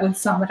things that would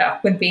sum it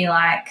up would be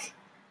like,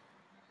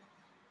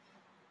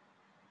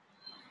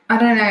 I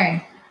don't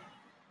know,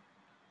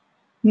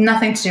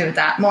 nothing to do with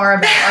that. More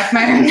about like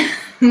my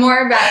own,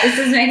 more about, this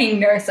is making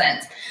no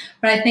sense.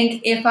 But I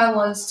think if I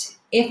was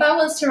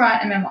to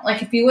write a memoir,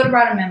 like if you were to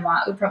write a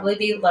memoir, it would probably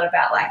be a lot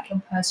about like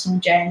your personal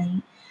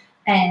journey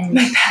and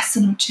my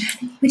personal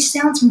journey, which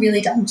sounds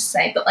really dumb to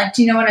say, but like,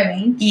 do you know what I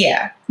mean?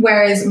 Yeah.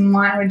 Whereas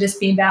mine would just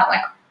be about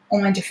like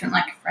all my different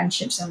like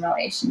friendships and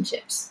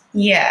relationships.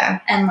 Yeah.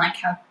 And like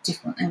how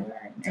different they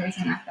were and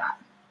everything like that.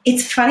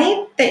 It's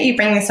funny that you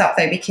bring this up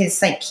though,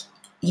 because like,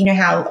 you know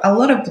how a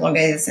lot of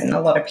bloggers and a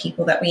lot of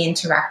people that we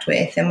interact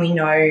with and we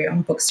know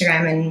on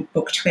Bookstagram and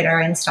Book Twitter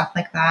and stuff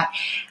like that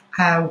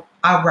are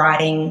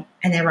writing,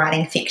 and they're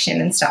writing fiction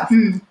and stuff.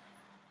 Mm.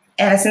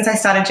 Ever since I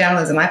started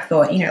journalism, I've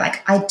thought, you know,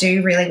 like I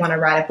do really want to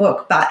write a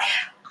book, but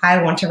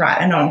I want to write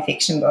a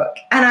non-fiction book.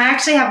 And I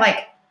actually have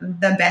like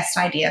the best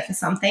idea for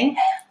something.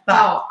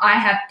 But I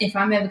have, if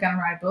I'm ever going to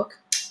write a book,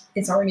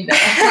 it's already there.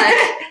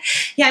 Like,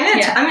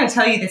 yeah, I'm going to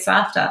tell you this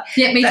after.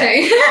 Yeah, me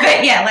too.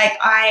 But yeah, like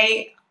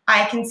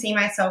I can see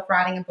myself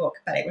writing a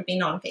book, but it would be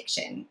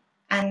non-fiction,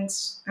 and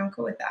I'm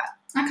cool with that.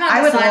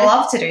 I would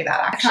love to do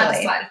that, actually. I can't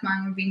decide if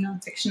mine would be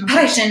non-fiction or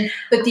fiction,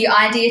 but the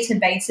idea to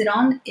base it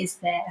on is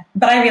there.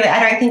 But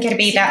I don't think it'd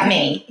be about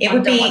me. It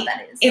would be what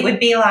that is. It would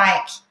be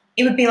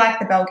like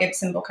the Belle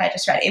Gibson book I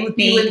just read. It would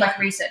be, you would like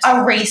research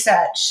a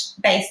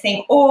research-based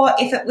thing, or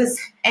if it was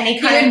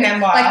any kind of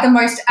memoir, like the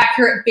most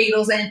accurate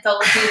Beatles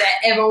anthology that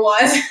ever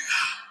was.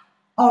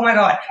 Oh my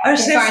God. I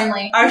was If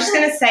just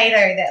going to say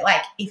though that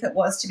like if it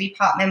was to be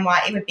part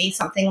memoir, it would be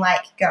something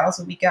like Girls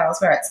Will Be Girls,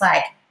 where it's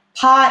like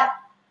part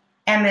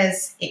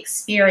Emma's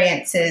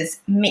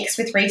experiences mixed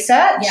with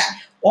research. Yeah.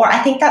 Or I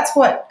think that's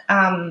what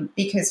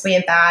Because We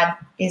Are Bad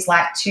is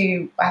like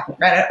too. I haven't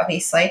read it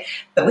obviously,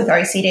 but with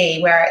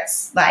OCD, where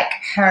it's like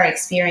her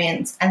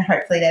experience and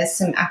hopefully there's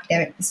some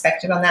academic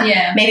perspective on that.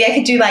 Yeah. Maybe I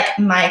could do like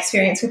my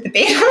experience with the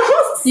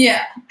Beatles.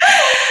 Yeah.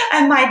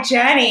 And my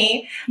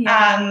journey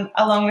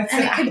along with some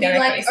and it could be academic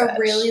like research. a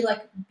really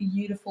like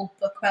beautiful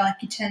book where like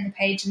you turn the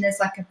page and there's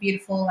like a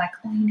beautiful like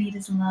all you need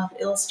is love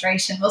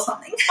illustration or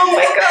something. Oh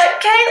my God,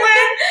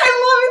 Caitlin, I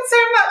love it so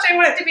much. I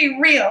want it to be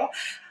real.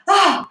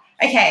 Oh,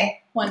 okay.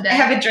 One day. I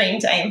have a dream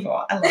to aim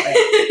for. I love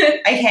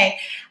it. Okay.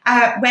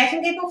 Where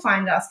can people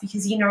find us?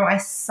 Because you know I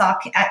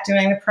suck at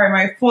doing the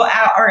promo for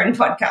our own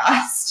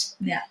podcast.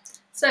 Yeah.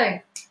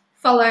 So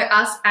follow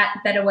us at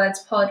Better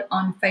Words Pod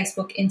on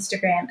Facebook,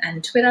 Instagram,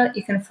 and Twitter.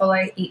 You can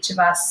follow each of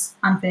us,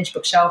 Unfinished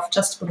Bookshelf,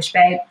 Just a Bookish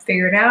Babe,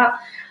 figure it out.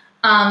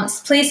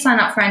 So please sign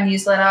up for our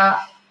newsletter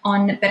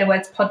on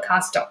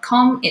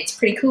betterwordspodcast.com. It's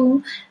pretty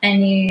cool,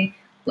 and you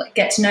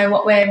get to know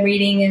what we're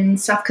reading and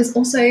stuff, because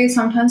also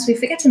sometimes we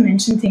forget to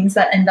mention things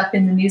that end up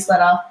in the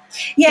newsletter.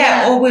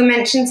 Yeah, or we'll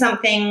mention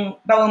something,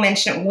 but we'll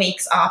mention it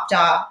weeks after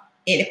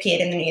it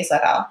appeared in the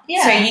newsletter.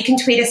 Yeah. So you can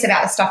tweet us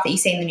about the stuff that you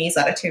see in the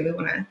newsletter too. We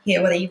want to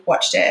hear whether you've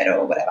watched it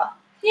or whatever.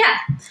 Yeah.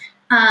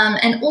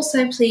 And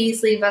also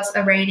please leave us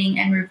a rating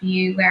and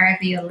review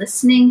wherever you're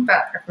listening,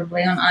 but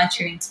preferably on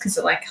iTunes, because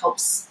it like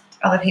helps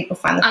other people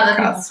find the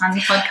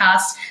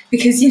podcast.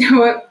 Because you know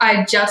what,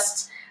 I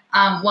just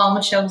while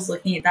Michelle was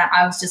looking at that,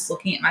 I was just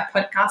looking at my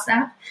podcast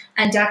app,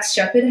 and Dax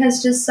Shepard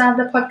has just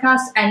started a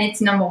podcast, and it's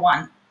number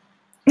one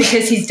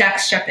because he's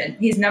Dax Shepard.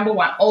 He's number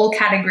one, all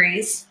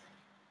categories.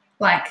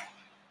 Like,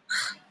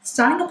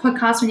 starting a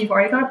podcast when you've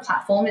already got a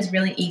platform is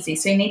really easy,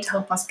 so you need to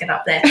help us get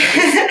up there.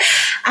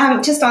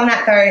 Just on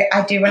that though,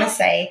 I do want to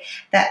say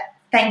that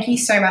thank you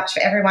so much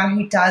for everyone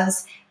who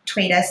does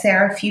tweet us.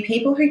 There are a few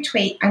people who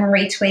tweet and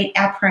retweet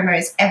our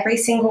promos every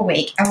single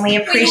week, and we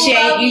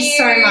appreciate you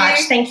so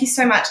much. Thank you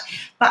so much.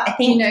 But I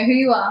think you know who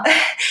you are.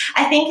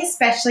 I think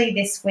especially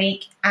this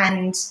week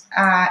and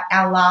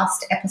our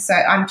last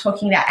episode, I'm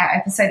talking about our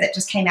episode that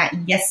just came out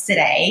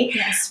yesterday.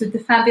 Yes, with the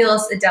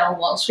fabulous Adele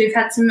Walsh. We've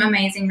had some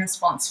amazing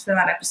response for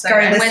that episode. Go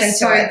and listen we're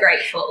so to it.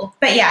 grateful.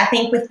 But yeah, I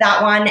think with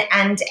that one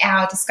and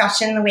our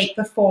discussion the week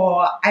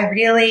before,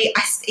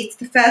 it's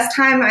the first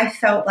time I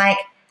felt like,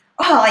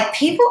 oh, like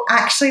people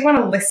actually want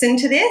to listen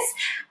to this,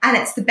 and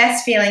it's the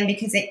best feeling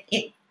because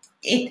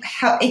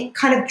it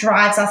kind of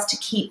drives us to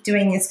keep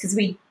doing this, because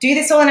we do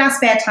this all in our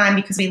spare time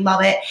because we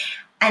love it,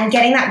 and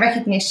getting that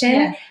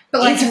recognition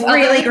but like, is if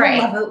really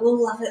great.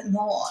 We'll love it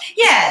more.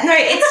 Yeah, no,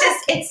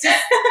 it's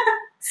just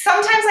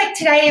sometimes like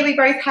today we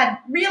both had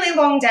really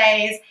long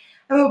days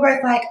and we were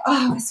both like,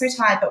 oh, we're so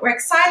tired, but we're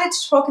excited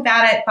to talk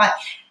about it. But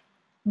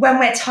when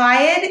we're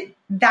tired,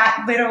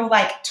 that little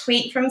like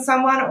tweet from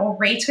someone or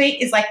retweet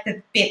is like the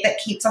bit that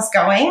keeps us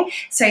going.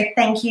 So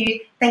thank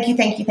you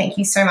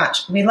so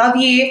much. We love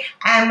you,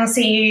 and we'll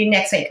see you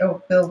next week,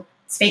 or we'll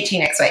Speak to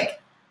you next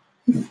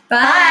week.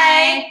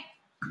 Bye.